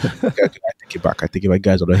 It's all right. Okay, okay, I take it back. I take it back. You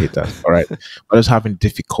guys are not haters. All right. We're just having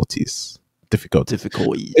difficulties. Difficulties.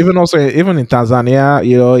 Difficulties. Even in Tanzania,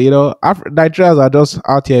 Nigerians are just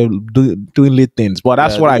out here doing lit things. But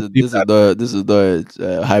that's Yeah, what I believe this is that.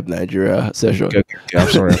 the hype Nigeria Okay, session. okay, okay, I'm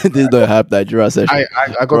sorry. This is the hype Nigeria I, session,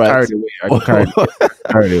 I got right? carried away. I got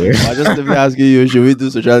carried away. I just simply asking you, should we do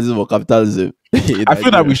socialism or capitalism in I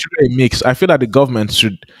feel that we Nigeria? should do a mix. I feel that the government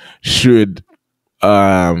should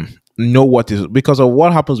know what is because of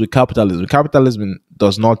what happens with capitalism. Capitalism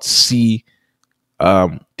does not see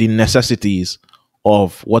the necessities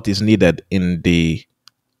of what is needed in the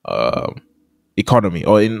economy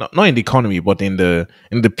or in not in the economy but in the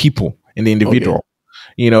people in the Okay. individual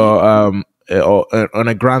Yeah. or on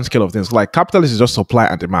a grand scale of things like capitalism is just supply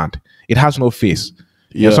and demand. It has no face.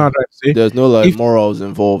 You know what Yeah. I'm trying to say? There's no, like, If morals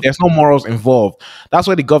involved. there's no morals involved, that's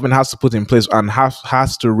why the government has to put in place and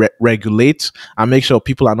has to regulate and make sure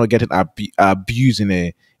people are not getting abused in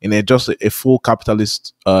a just a full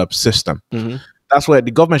capitalist system. Hmm. That's why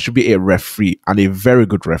the government should be a referee and a very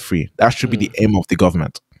good referee. That should be the aim of the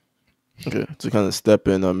government. Okay. To kind of step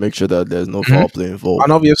in and make sure that there's no Mhm. foul play And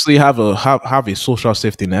involved. obviously have a social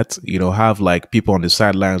safety net. Have like people on the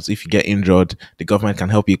sidelines. If you get injured, the government can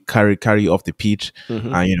help you carry you off the pitch,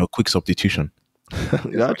 Hmm. and quick substitution. Things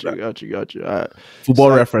like Got you. that. Got you. Got you. All right. Football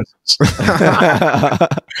So references.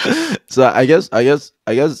 so I guess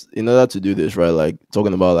in order to do this, right, like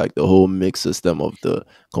talking about, like, the whole mixed system of the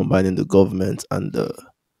combining the government and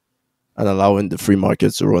allowing the free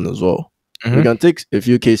market to run as well. We Mhm. can take a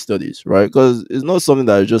few case studies, right? Because it's not something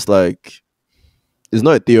that is just like, it's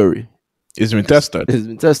not a theory. It's been tested, It's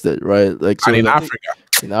been tested, right? Like, so and we in can take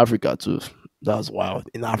Africa, in Africa too. That's wild.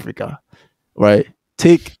 In Africa, right?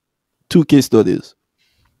 take two case studies.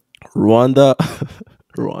 Rwanda,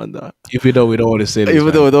 Rwanda. If we don't want to say this, Even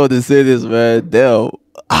man. though we don't want to say this, man, damn.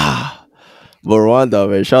 But Rwanda,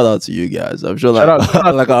 man, shout out to you guys. I'm sure Shout out, shout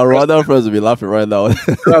out like to our your Rwanda friends will be laughing right now.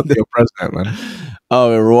 shout out to your president, man.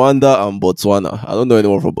 Rwanda and Botswana. I don't know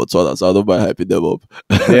anyone from Botswana, so I don't mind hyping them up.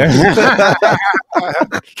 Yeah.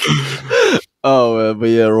 Oh man, but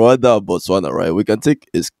yeah, Rwanda and Botswana, right? We can take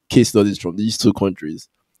case studies from these two countries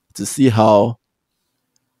to see how,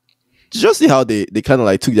 just see how they kind of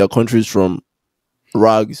like took their countries from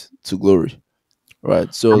rags to glory,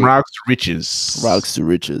 right? So From rags to riches. rags to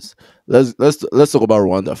riches. Let's talk about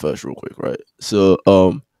Rwanda first, real quick, right? So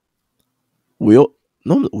we all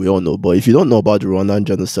know, but if you don't know about the Rwandan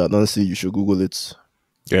genocide, honestly, you should Google it.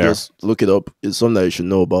 Yeah. Just look it up. It's something that you should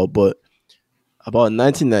know about. But about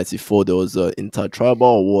 1994, there was an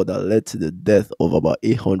intertribal war that led to the death of about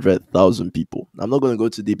 800,000 people. I'm not going to go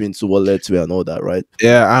too deep into what led to it and all that, right?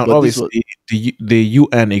 Yeah, and But obviously the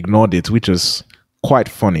UN ignored it, which is quite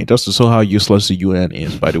funny. Just to show how useless the UN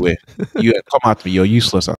is, by the way. UN, come at me, you're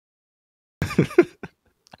useless.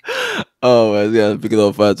 Oh man, yeah, picking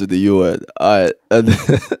up fire to the UN. All right,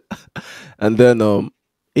 and then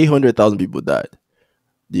 800,000 people died.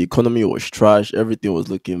 The economy was trash. Everything was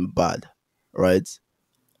looking bad, right?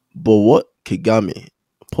 But what Kagame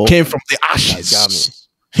Paul Came from the Kagame ashes.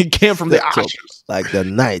 He came from the stepped up ashes. like the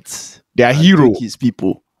knights. Their and hero. took his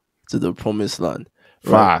people to the promised land.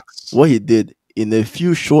 Right? Facts. What he did in a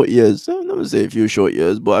few short years, I'm not gonna say a few short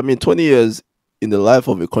years, but I mean 20 years in the life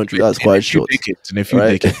of a country, that's In quite a few short. decades, in a few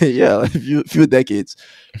Right? decades. Yeah, like a few decades,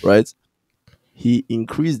 right? He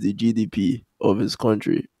increased the GDP of his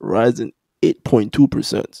country, rising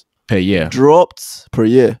 8.2%. Per year. Dropped per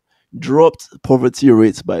year, dropped poverty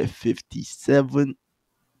rates by 57%.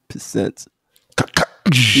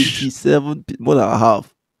 57, more than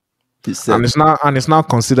half percent. And it's now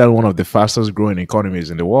considered one of the fastest growing economies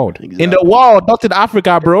in the world. Exactly. In the world, not in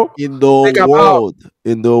Africa, bro. In the Think about- world.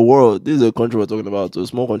 In the world. This is a country we're talking about, a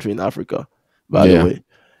small country in Africa, by Yeah. the way.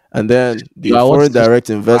 And then the Yeah, I want foreign to say direct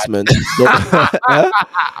investment.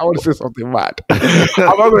 I want to say something mad. I'm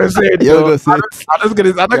not going to say it. You're though. gonna say it. I'm not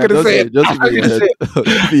going to say it. Just I'm not keep going to say it.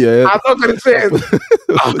 keep your head. I'm not going to say it.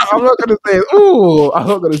 I'm not going to say it. Ooh, I'm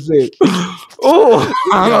not going to say it. Ooh,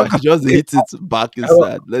 I'm Yeah, not gonna just say it. hit it back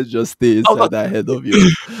inside. Let's just stay inside that head of yours.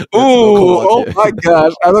 Let's not come Ooh, out oh here. my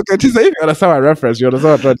gosh. I'm not going to say it. You understand my reference. You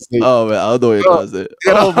understand what I'm trying to say. Oh man, I don't know what you're trying to say.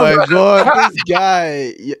 you know- Oh my god, this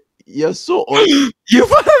guy. You're so You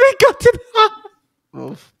finally got it.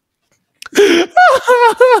 oh.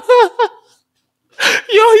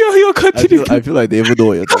 Yo, continue. I feel like they even know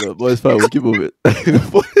what you're talking about. But it's fine, we'll keep moving.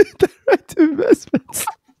 Foreign direct investments.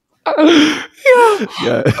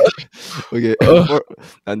 Yeah. Okay.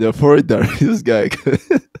 And the foreign direct this guy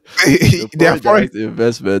Their foreign, direct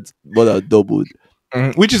investments more than doubled.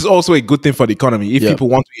 which is also a good thing for the economy. If Yeah. people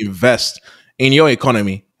want to invest in your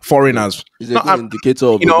economy, foreigners, It's a No, good I'm- indicator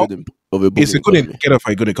of you know, of a booming it's a good economy. indicator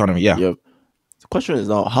for a good economy. Yeah. Yep. The question is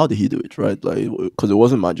now, how did he do it, right? Like, because it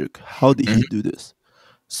wasn't magic. How did he do this?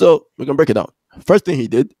 So we can break it down. First thing he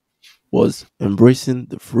did was embracing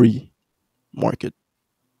the free market,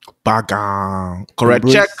 Bagang. Correct.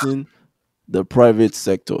 Check. embracing the private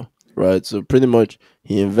sector, right? So pretty much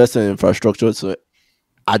he invested in infrastructure to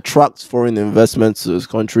attract foreign investments to his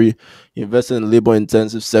country. He invested in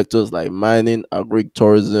labor-intensive sectors like mining,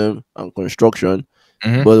 agri-tourism, and construction.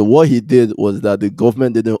 Mhm. But what he did was that the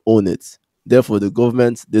government didn't own it. Therefore, the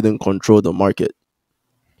government didn't control the market,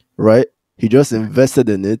 right? He just invested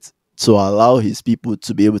in it to allow his people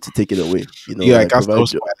to be able to take it away. You know, Yeah, I like can't provide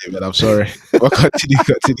stop smiling, but I'm sorry. Well, continue.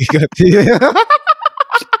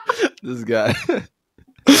 this guy.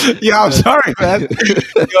 Yeah, I'm sorry, man. Yo,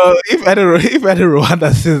 if any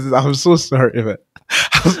Rwanda says this, I'm so sorry, man.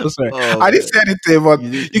 I'm so sorry. Oh, I didn't say anything, but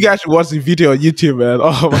you guys should watch the video on YouTube, man.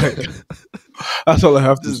 Oh my god. That's all I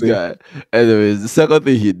have to This say. guy. Anyways, the second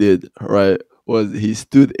thing he did, right, was he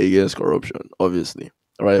stood against corruption, obviously.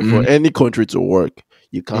 Right? For any country to work,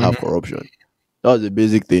 you can't have corruption. That was the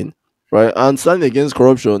basic thing. Right? And standing against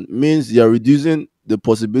corruption means you're reducing the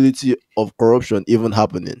possibility of corruption even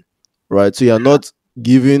happening. Right? So you're not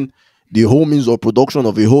giving the whole means of production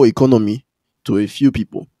of a whole economy to a few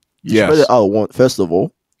people. You spread Yes. it out first of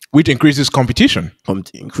all, Which increases competition.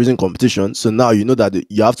 increasing competition. So now you know that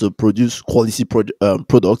you have to produce quality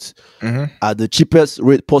products at the cheapest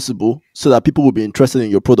rate possible so that people will be interested in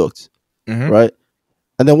your product, right?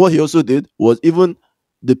 And then what he also did was even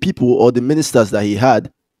the people or the ministers that he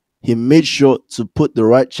had, he made sure to put the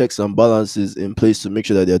right checks and balances in place to make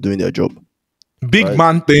sure that they're doing their job. Big Right.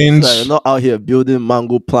 man So things. that you're not out here building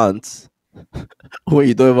mango plants when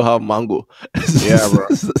you don't even have mango. Yeah, bro.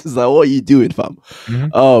 It's like, what are you doing, fam? Mhm.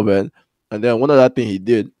 Oh man. And then one other thing he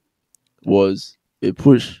did was a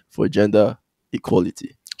push for gender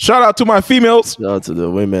equality. Shout out to my females. Shout out to the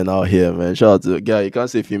women out here, man. Shout out to the guy. You can't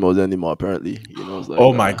say females anymore, apparently. You know, it's like,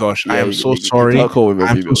 Oh my gosh, I yeah, am so you sorry. can't call women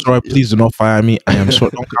I'm so females. sorry. Yeah. Please do not fire me. I am so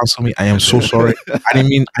don't cancel me. I am so sorry. I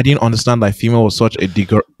didn't understand that female was such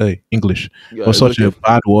a English Yeah, was it's such a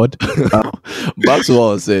bad word. Back to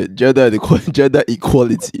what I said, gender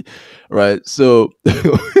equality, right? So,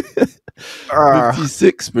 Ah.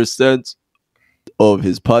 56% of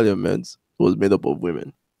his parliament was made up of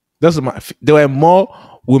women. There were more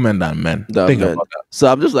women than men. Think Men. about that. So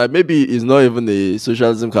I'm just like, maybe it's not even a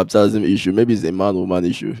socialism capitalism issue. Maybe it's a man-woman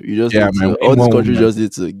issue. You just Yeah, need man, to, we all need these more countries women. just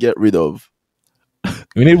need to get rid of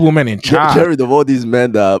women in charge. get rid of all these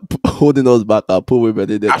men that are holding us back. Are put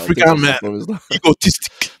women in there. African men,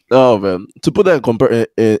 egotistic. Oh man, to put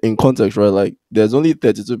that in context, right? Like, there's only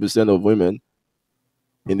 32% of women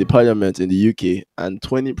in the parliament in the UK and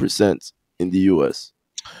 20% in the US.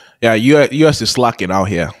 Yeah, US is slacking out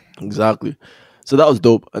here. Exactly. So that was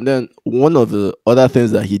dope. And then one of the other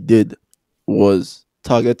things that he did was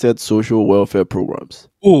targeted social welfare programs.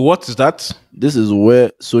 Oh, what is that? This is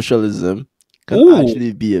where socialism can Ooh.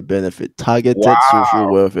 actually be a benefit. Targeted Wow.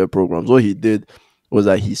 social welfare programs. What he did was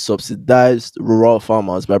that he subsidized rural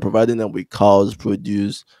farmers by providing them with cows,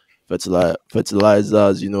 produce,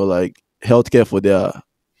 fertilizers, like healthcare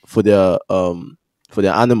for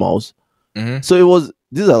their animals. Mm-hmm. So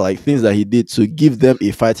these are like things that he did to give them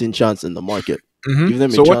a fighting chance in the market. Mm-hmm. Give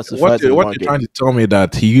them So a chance to fight in the market. you're trying to tell me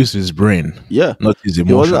that he used his brain, Yeah. not his He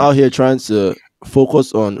emotion. wasn't out here trying to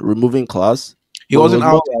focus on removing class. He but wasn't was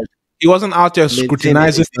out. more like He wasn't out there maintaining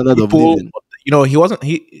scrutinizing a standard of people. living. He wasn't.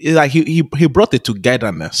 He brought it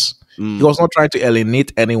togetherness. He was not trying to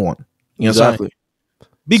alienate anyone. You know what I'm saying? Exactly.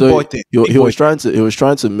 Big So boy thing. he was trying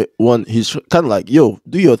to make one. He's kind of like, yo,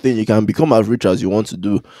 do your thing. You can become as rich as you want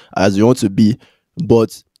to be,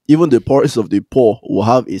 but even the poorest of the poor will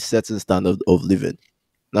have a certain standard of living.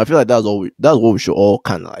 And I feel like that's what we should all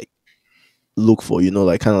kind of like look for.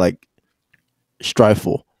 Like kind of like strive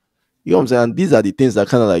for. You know what I'm saying? And these are the things that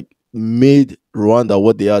kind of like made Rwanda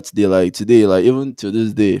what they are today. Like today, like even to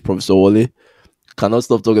this day, Professor Wale cannot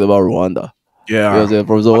stop talking about Rwanda. Yeah. You know what I'm saying?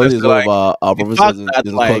 Professor Wale is one of our the professors in fact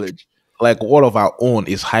that, college. Like one of our own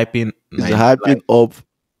is hyping. It's hyping up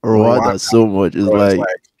Rwanda so much. It's bro,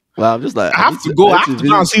 well, I'm just like, I have to go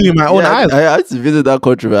and see with my own eyes. I have to visit that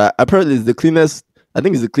country. But apparently, it's the cleanest. I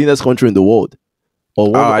think it's the cleanest country in the world, or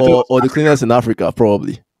the cleanest in Africa,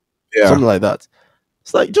 probably. Yeah, something like that.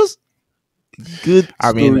 It's like just good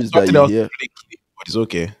stories that you hear. Really clean, but it's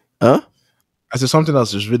okay. Huh? I said something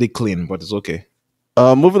else is really clean, but it's okay.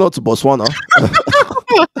 Moving on to Botswana.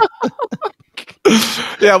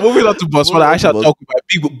 Yeah, moving on to Botswana. I shall talk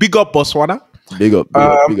about big up Botswana. Big up.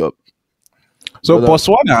 So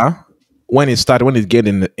Botswana, when it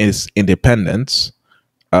gained its independence,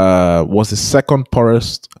 was the second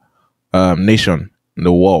poorest nation in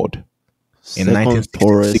the world in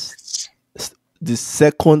 1966. The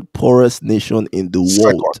second poorest nation in the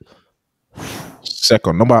world.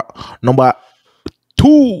 Second, number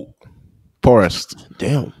 2 poorest.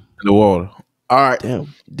 Damn. In the world. All right.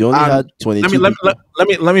 Damn. They only had 22.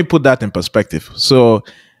 Let me put that in perspective. So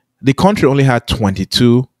the country only had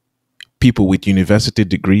 22 people with university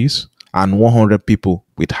degrees and 100 people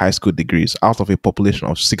with high school degrees out of a population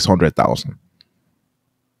of 600,000.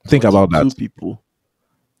 Think about that. 2 people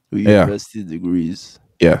with university degrees.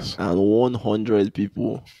 Yes. And 100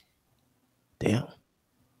 people. Damn.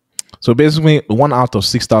 So basically, 1 out of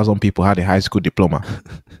 6,000 people had a high school diploma.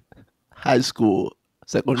 High school,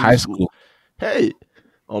 secondary school. Hey,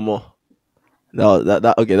 Omo. No,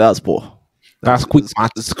 okay, that's poor. That's quick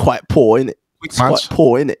maths. It's quite poor, isn't it? Quick maths. Quite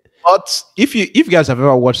poor, isn't it? But if you guys have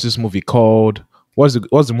ever watched this movie called what's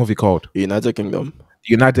the movie called? United Kingdom.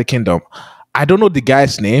 United Kingdom. I don't know the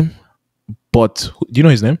guy's name, but do you know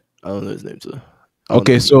his name? I don't know his name too.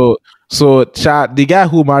 Okay, so the guy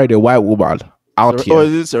who married a white woman out here. Oh,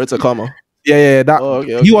 is it Sarita Kama? Yeah. That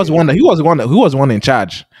okay. He was the one in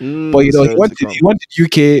charge. But he went to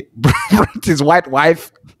UK, brought his white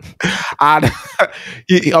wife, and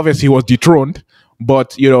he obviously was dethroned.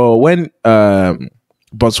 But when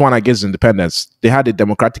Botswana gets independence, they had a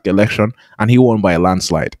democratic election, and he won by a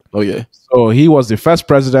landslide. Oh yeah. So he was the first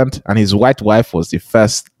president, and his white wife was the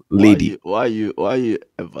first lady. Why you Which is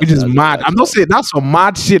emphasizing mad. that I'm not now? saying that's some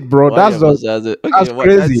mad shit, bro. Why you That's just emphasizing? that's Okay, what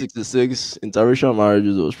crazy. 1966 interracial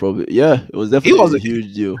marriages was probably, yeah, it was It definitely was. a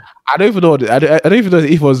huge deal. I don't even know. I don't even know if it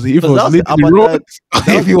Because that was was the literally wrote apartheid. or That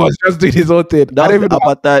if was he the, was just doing his own thing. that I was don't the even know.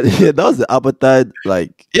 apartheid. Yeah, that was the apartheid.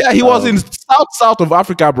 Like, Yeah, he was in um, south of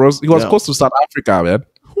Africa, bro. He was yeah. close to South Africa, man.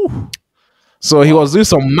 Whew. So he was Wow. doing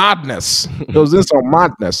some madness. He was doing some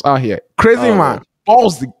madness out here. Crazy Oh man. man,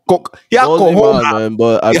 Balls the coke. He had ballsy man, cojones. man.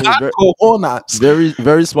 But I He mean, had very, cojones. very,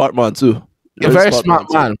 very smart man too. A Very very smart smart man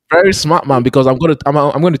too. man. Very smart man. Because I'm going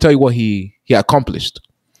to tell you what he accomplished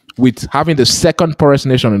with having the second poorest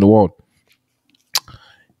nation in the world.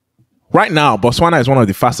 Right now, Botswana is one of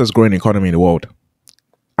the fastest growing economy in the world,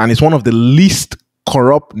 and it's one of the least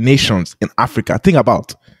corrupt nations in Africa. Think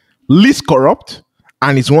about least corrupt,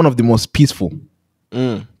 and it's one of the most peaceful.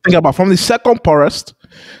 Mm. Think about from the second poorest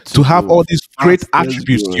to have all these great Fastest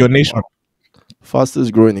attributes to growing, your nation.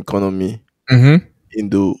 fastest growing economy Mm-hmm. in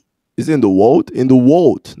the is it in the world? In the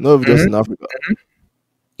world, not even just Mm-hmm. in Africa.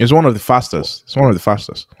 It's one of the fastest. It's one of the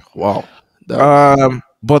fastest. Wow, that's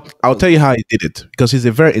But I'll tell you how he did it because he's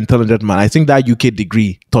a very intelligent man. I think that UK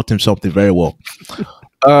degree taught him something very well.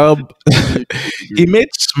 Um, he made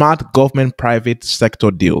smart government private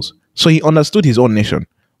sector deals. So he understood his own nation,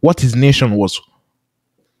 what his nation was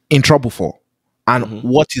in trouble for, and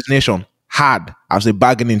what his nation had as a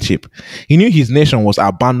bargaining chip. He knew his nation was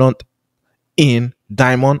abandoned in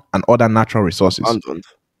diamond and other natural resources.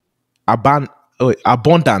 abandoned.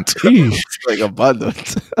 Abundant. Eesh. It's like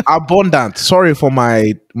abandoned. Abundant. Sorry for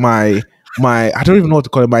my I don't even know what to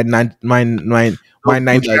call it. My Nigerian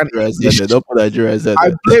English. Don't put Nigeria as I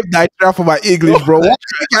that. blame Nigeria for my English, bro. What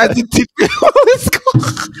you guys did teach me all this?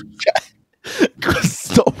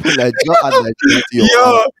 Stop putting Nigeria and Nigeria to your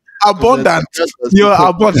Yo, abundant. Yo,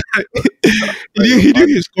 abundant. He knew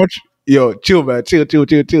his country. Yo, chill, man. Chill.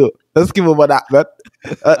 Let's give over that, man.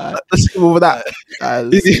 Let's give over that.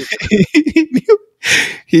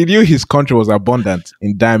 He knew his country was abundant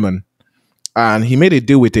in diamond, and he made a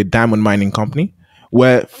deal with a diamond mining company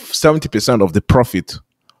where 70% of the profit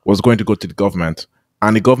was going to go to the government,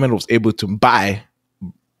 and the government was able to buy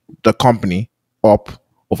the company up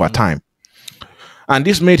over time. And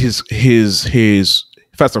this made his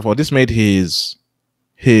first of all, this made his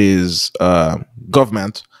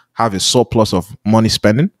government have a surplus of money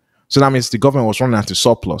spending. So that means the government was running at a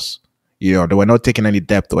surplus. You know, they were not taking any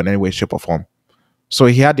debt or in any way, shape, or form. So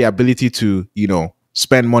he had the ability to,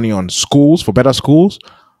 spend money on schools, for better schools,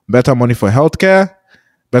 better money for healthcare,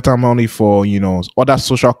 better money for, other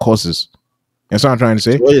social causes. That's what I'm trying to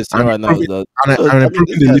say. So what you're saying right now is that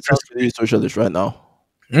Improving the sounds literacy. pretty socialist right now.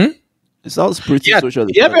 Hmm? It sounds pretty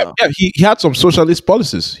socialist Yeah, right now. yeah, he had some socialist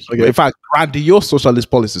policies. Okay. In fact, grandiose socialist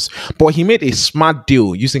policies. But he made a smart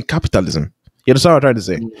deal using capitalism. You understand what I'm trying to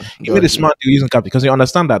say? He made a smart deal using capital because he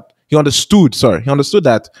understood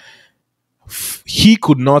that he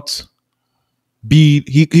could not be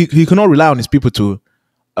he could not rely on his people to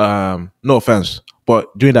no offense,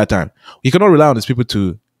 but during that time, he could not rely on his people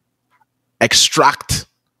to extract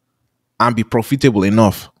and be profitable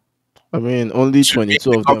enough. I mean, only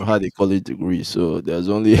 22 of them had a college degree, so there's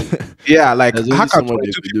only Yeah, like there's how only so can much 22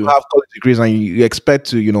 they could people do. have college degrees and you expect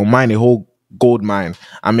to mine a whole gold mine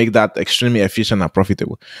and make that extremely efficient and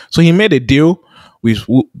profitable? So he made a deal with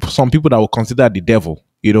some people that were considered the devil,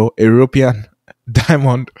 a European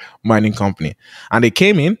diamond mining company, and they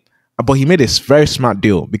came in, but he made a very smart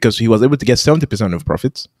deal because he was able to get 70% of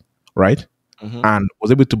profits, right? And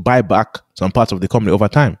was able to buy back some parts of the company over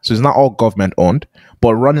time. So it's not all government owned,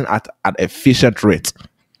 but running at an efficient rate.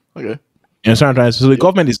 Okay. You understand what I'm trying to say? So the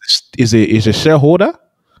government is a shareholder,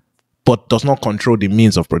 but does not control the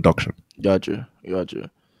means of production. Gotcha.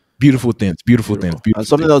 Beautiful things. And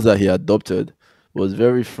something else that he adopted was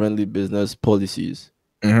very friendly business policies,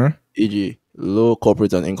 e.g., low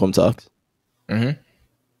corporate and income tax.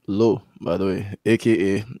 Low, by the way,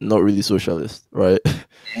 aka not really socialist, right?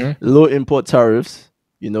 Low import tariffs,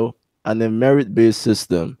 and a merit-based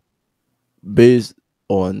system based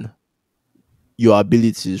on your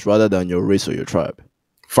abilities rather than your race or your tribe.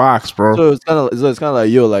 Facts, bro. So it's kind of like,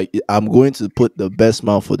 yo, like, I'm going to put the best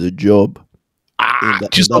man for the job.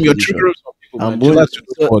 Chisom, you're triggering some people,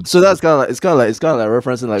 man. So that's kind of like it's kind of like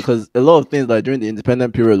referencing, like, because a lot of things like during the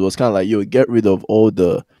independent period was kind of like, yo, get rid of all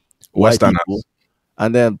the white Westerners. people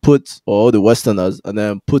and then all the Westerners and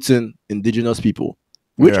then put in indigenous people,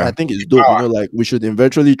 which I think is dope. Like, we should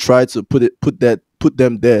eventually try to put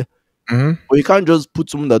them there. But you can't just put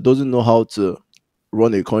someone that doesn't know how to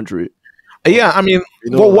run a country. Yeah, I mean,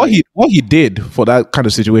 what he did for that kind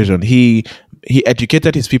of situation, he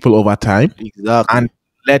educated his people over time, Exactly. and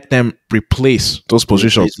let them replace those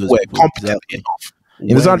positions those who are people, competent exactly. enough. You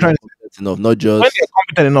When understand what I'm trying they're to say? competent enough, not When just they're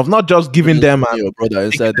competent enough, not just giving them putting and your brother making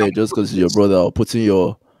inside there them just because he's your useless. brother, or putting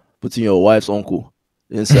your wife's uncle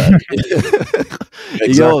inside. You get what I'm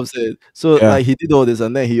Exactly. saying? So Yeah. like he did all this,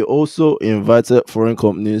 and then he also invited foreign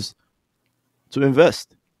companies to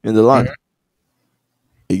invest in the land.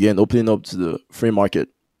 Again, opening up to the free market.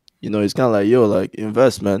 It's kind of like, yo, like,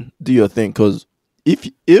 invest, man, do your thing. Because if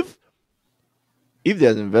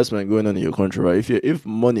there's investment going on in your country, right? If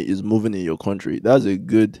money is moving in your country, that's a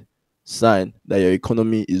good sign that your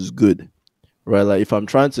economy is good, right? Like if I'm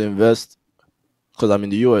trying to invest, because I'm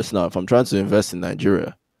in the US now, if I'm trying to invest in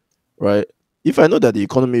Nigeria, right? If I know that the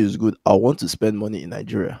economy is good, I want to spend money in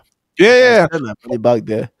Nigeria. Yeah, I yeah, can yeah. spend my money back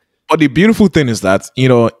there. But the beautiful thing is that,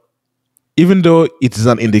 even though it is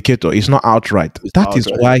an indicator, it's not outright. It's That is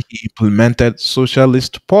outright. why he implemented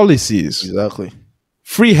socialist policies. Exactly.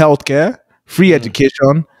 Free healthcare, free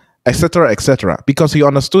education, etc., etc. Because he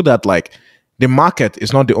understood that like the market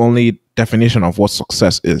is not the only definition of what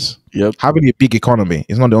success is. Yep. Having a big economy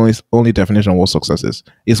is not the only definition of what success is.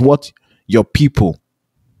 It's what your people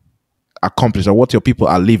accomplish or what your people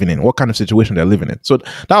are living in, what kind of situation they're living in. So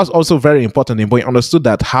that was also very important. But he understood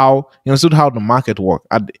how the market worked.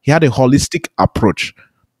 And he had a holistic approach.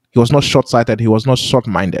 He was not short-sighted. He was not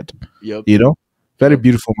short-minded. Yep. Very Yep.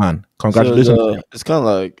 beautiful man. So Congratulations. it's kind of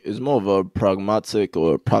like, it's more of a pragmatic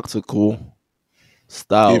or practical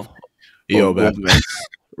style Yo, of man. government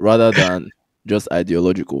rather than just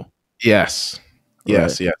ideological. Yes.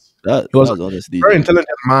 Right. Yes. That He was that's honestly very the, intelligent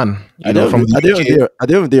man. at the From the at the end of the UK. day, at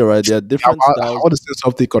the end of the day, right? There are I, different I styles. want to say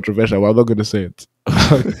something controversial, but I'm not going to say it.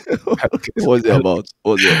 What's it about?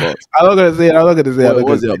 What's it about? I'm not going to say it. I'm not going to say it.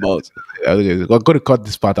 What's it about? I'm going to cut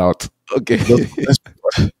this part out. Okay.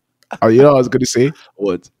 Oh, you know what I was going to say?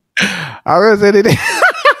 What? I'm going to say it.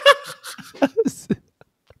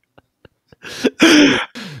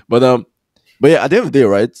 But yeah, at the end of the day,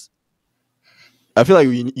 right? I feel like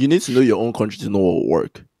you need to know your own country to know what will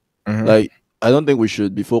work. Like, I don't think we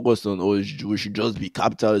should be focused on, we should just be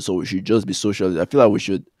capitalist or we should just be socialist. I feel like we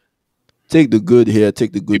should take the good here,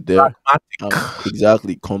 take the good there, and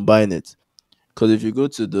exactly combine it. Because if you go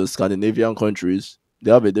to the Scandinavian countries,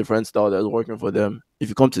 they have a different style that's working for them. If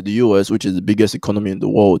you come to the US, which is the biggest economy in the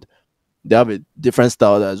world, they have a different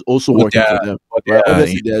style that's also working for them. Right?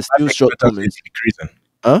 Obviously, there are still shortcomings. Increasing.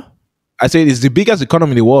 Huh? I say it's the biggest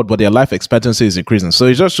economy in the world, but their life expectancy is increasing. So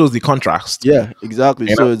it just shows the contrast. Yeah, exactly.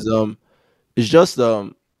 You So know? it's just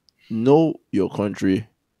know your country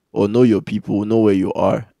or know your people, know where you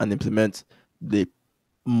are, and implement the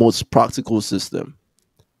most practical system.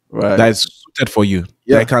 Right. That is suited for you.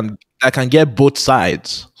 Yeah. That can get both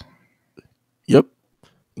sides. Yep.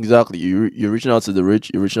 Exactly. You're reaching out to the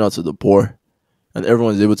rich, you're reaching out to the poor, and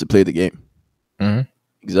everyone's able to play the game.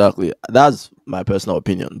 Exactly. That's my personal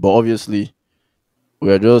opinion. But obviously,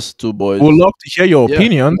 we're just two boys. We'd love to hear your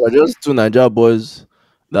opinion. We're just two Nigeria boys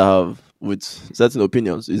that have with certain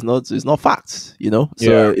opinions. It's not facts,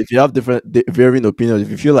 So if you have different varying opinions,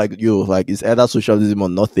 if you feel like it's either socialism or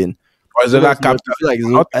nothing, or is it like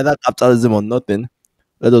either capitalism or nothing,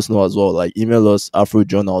 let us know as well. Like, email us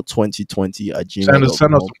afrojournal2020@gmail.com. Send us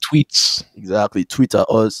some tweets. Exactly. Twitter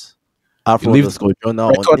us afro_journal on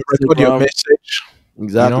Record your Instagram. message.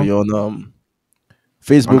 Exactly. On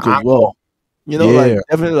Facebook On as well. Yeah.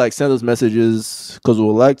 Definitely send us messages because we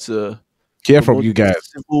would like to hear from you guys.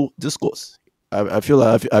 Simple discourse. I feel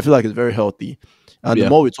like it's very healthy, and the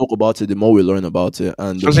more we talk about it, the more we learn about it.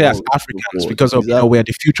 And especially as Africans, because of we're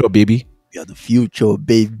the future, baby. We are the future,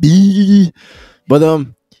 baby. But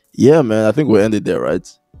yeah, man, I think we'll end it there, right?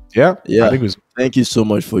 Yeah. I think thank you so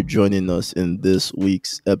much for joining us in this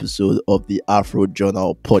week's episode of the Afro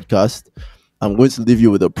Journal podcast. I'm going to leave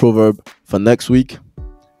you with a proverb for next week,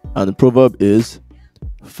 and the proverb is: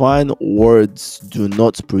 fine words do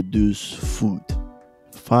not produce food.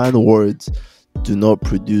 Fine words do not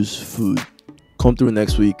produce food. Come through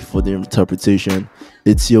next week for the interpretation.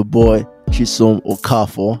 It's your boy Chisom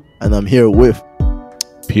Okafor, and I'm here with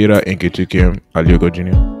Peter Nkechukem Aliogo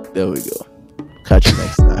Jr. There we go. Catch you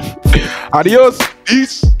next time. Adios.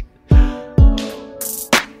 Peace.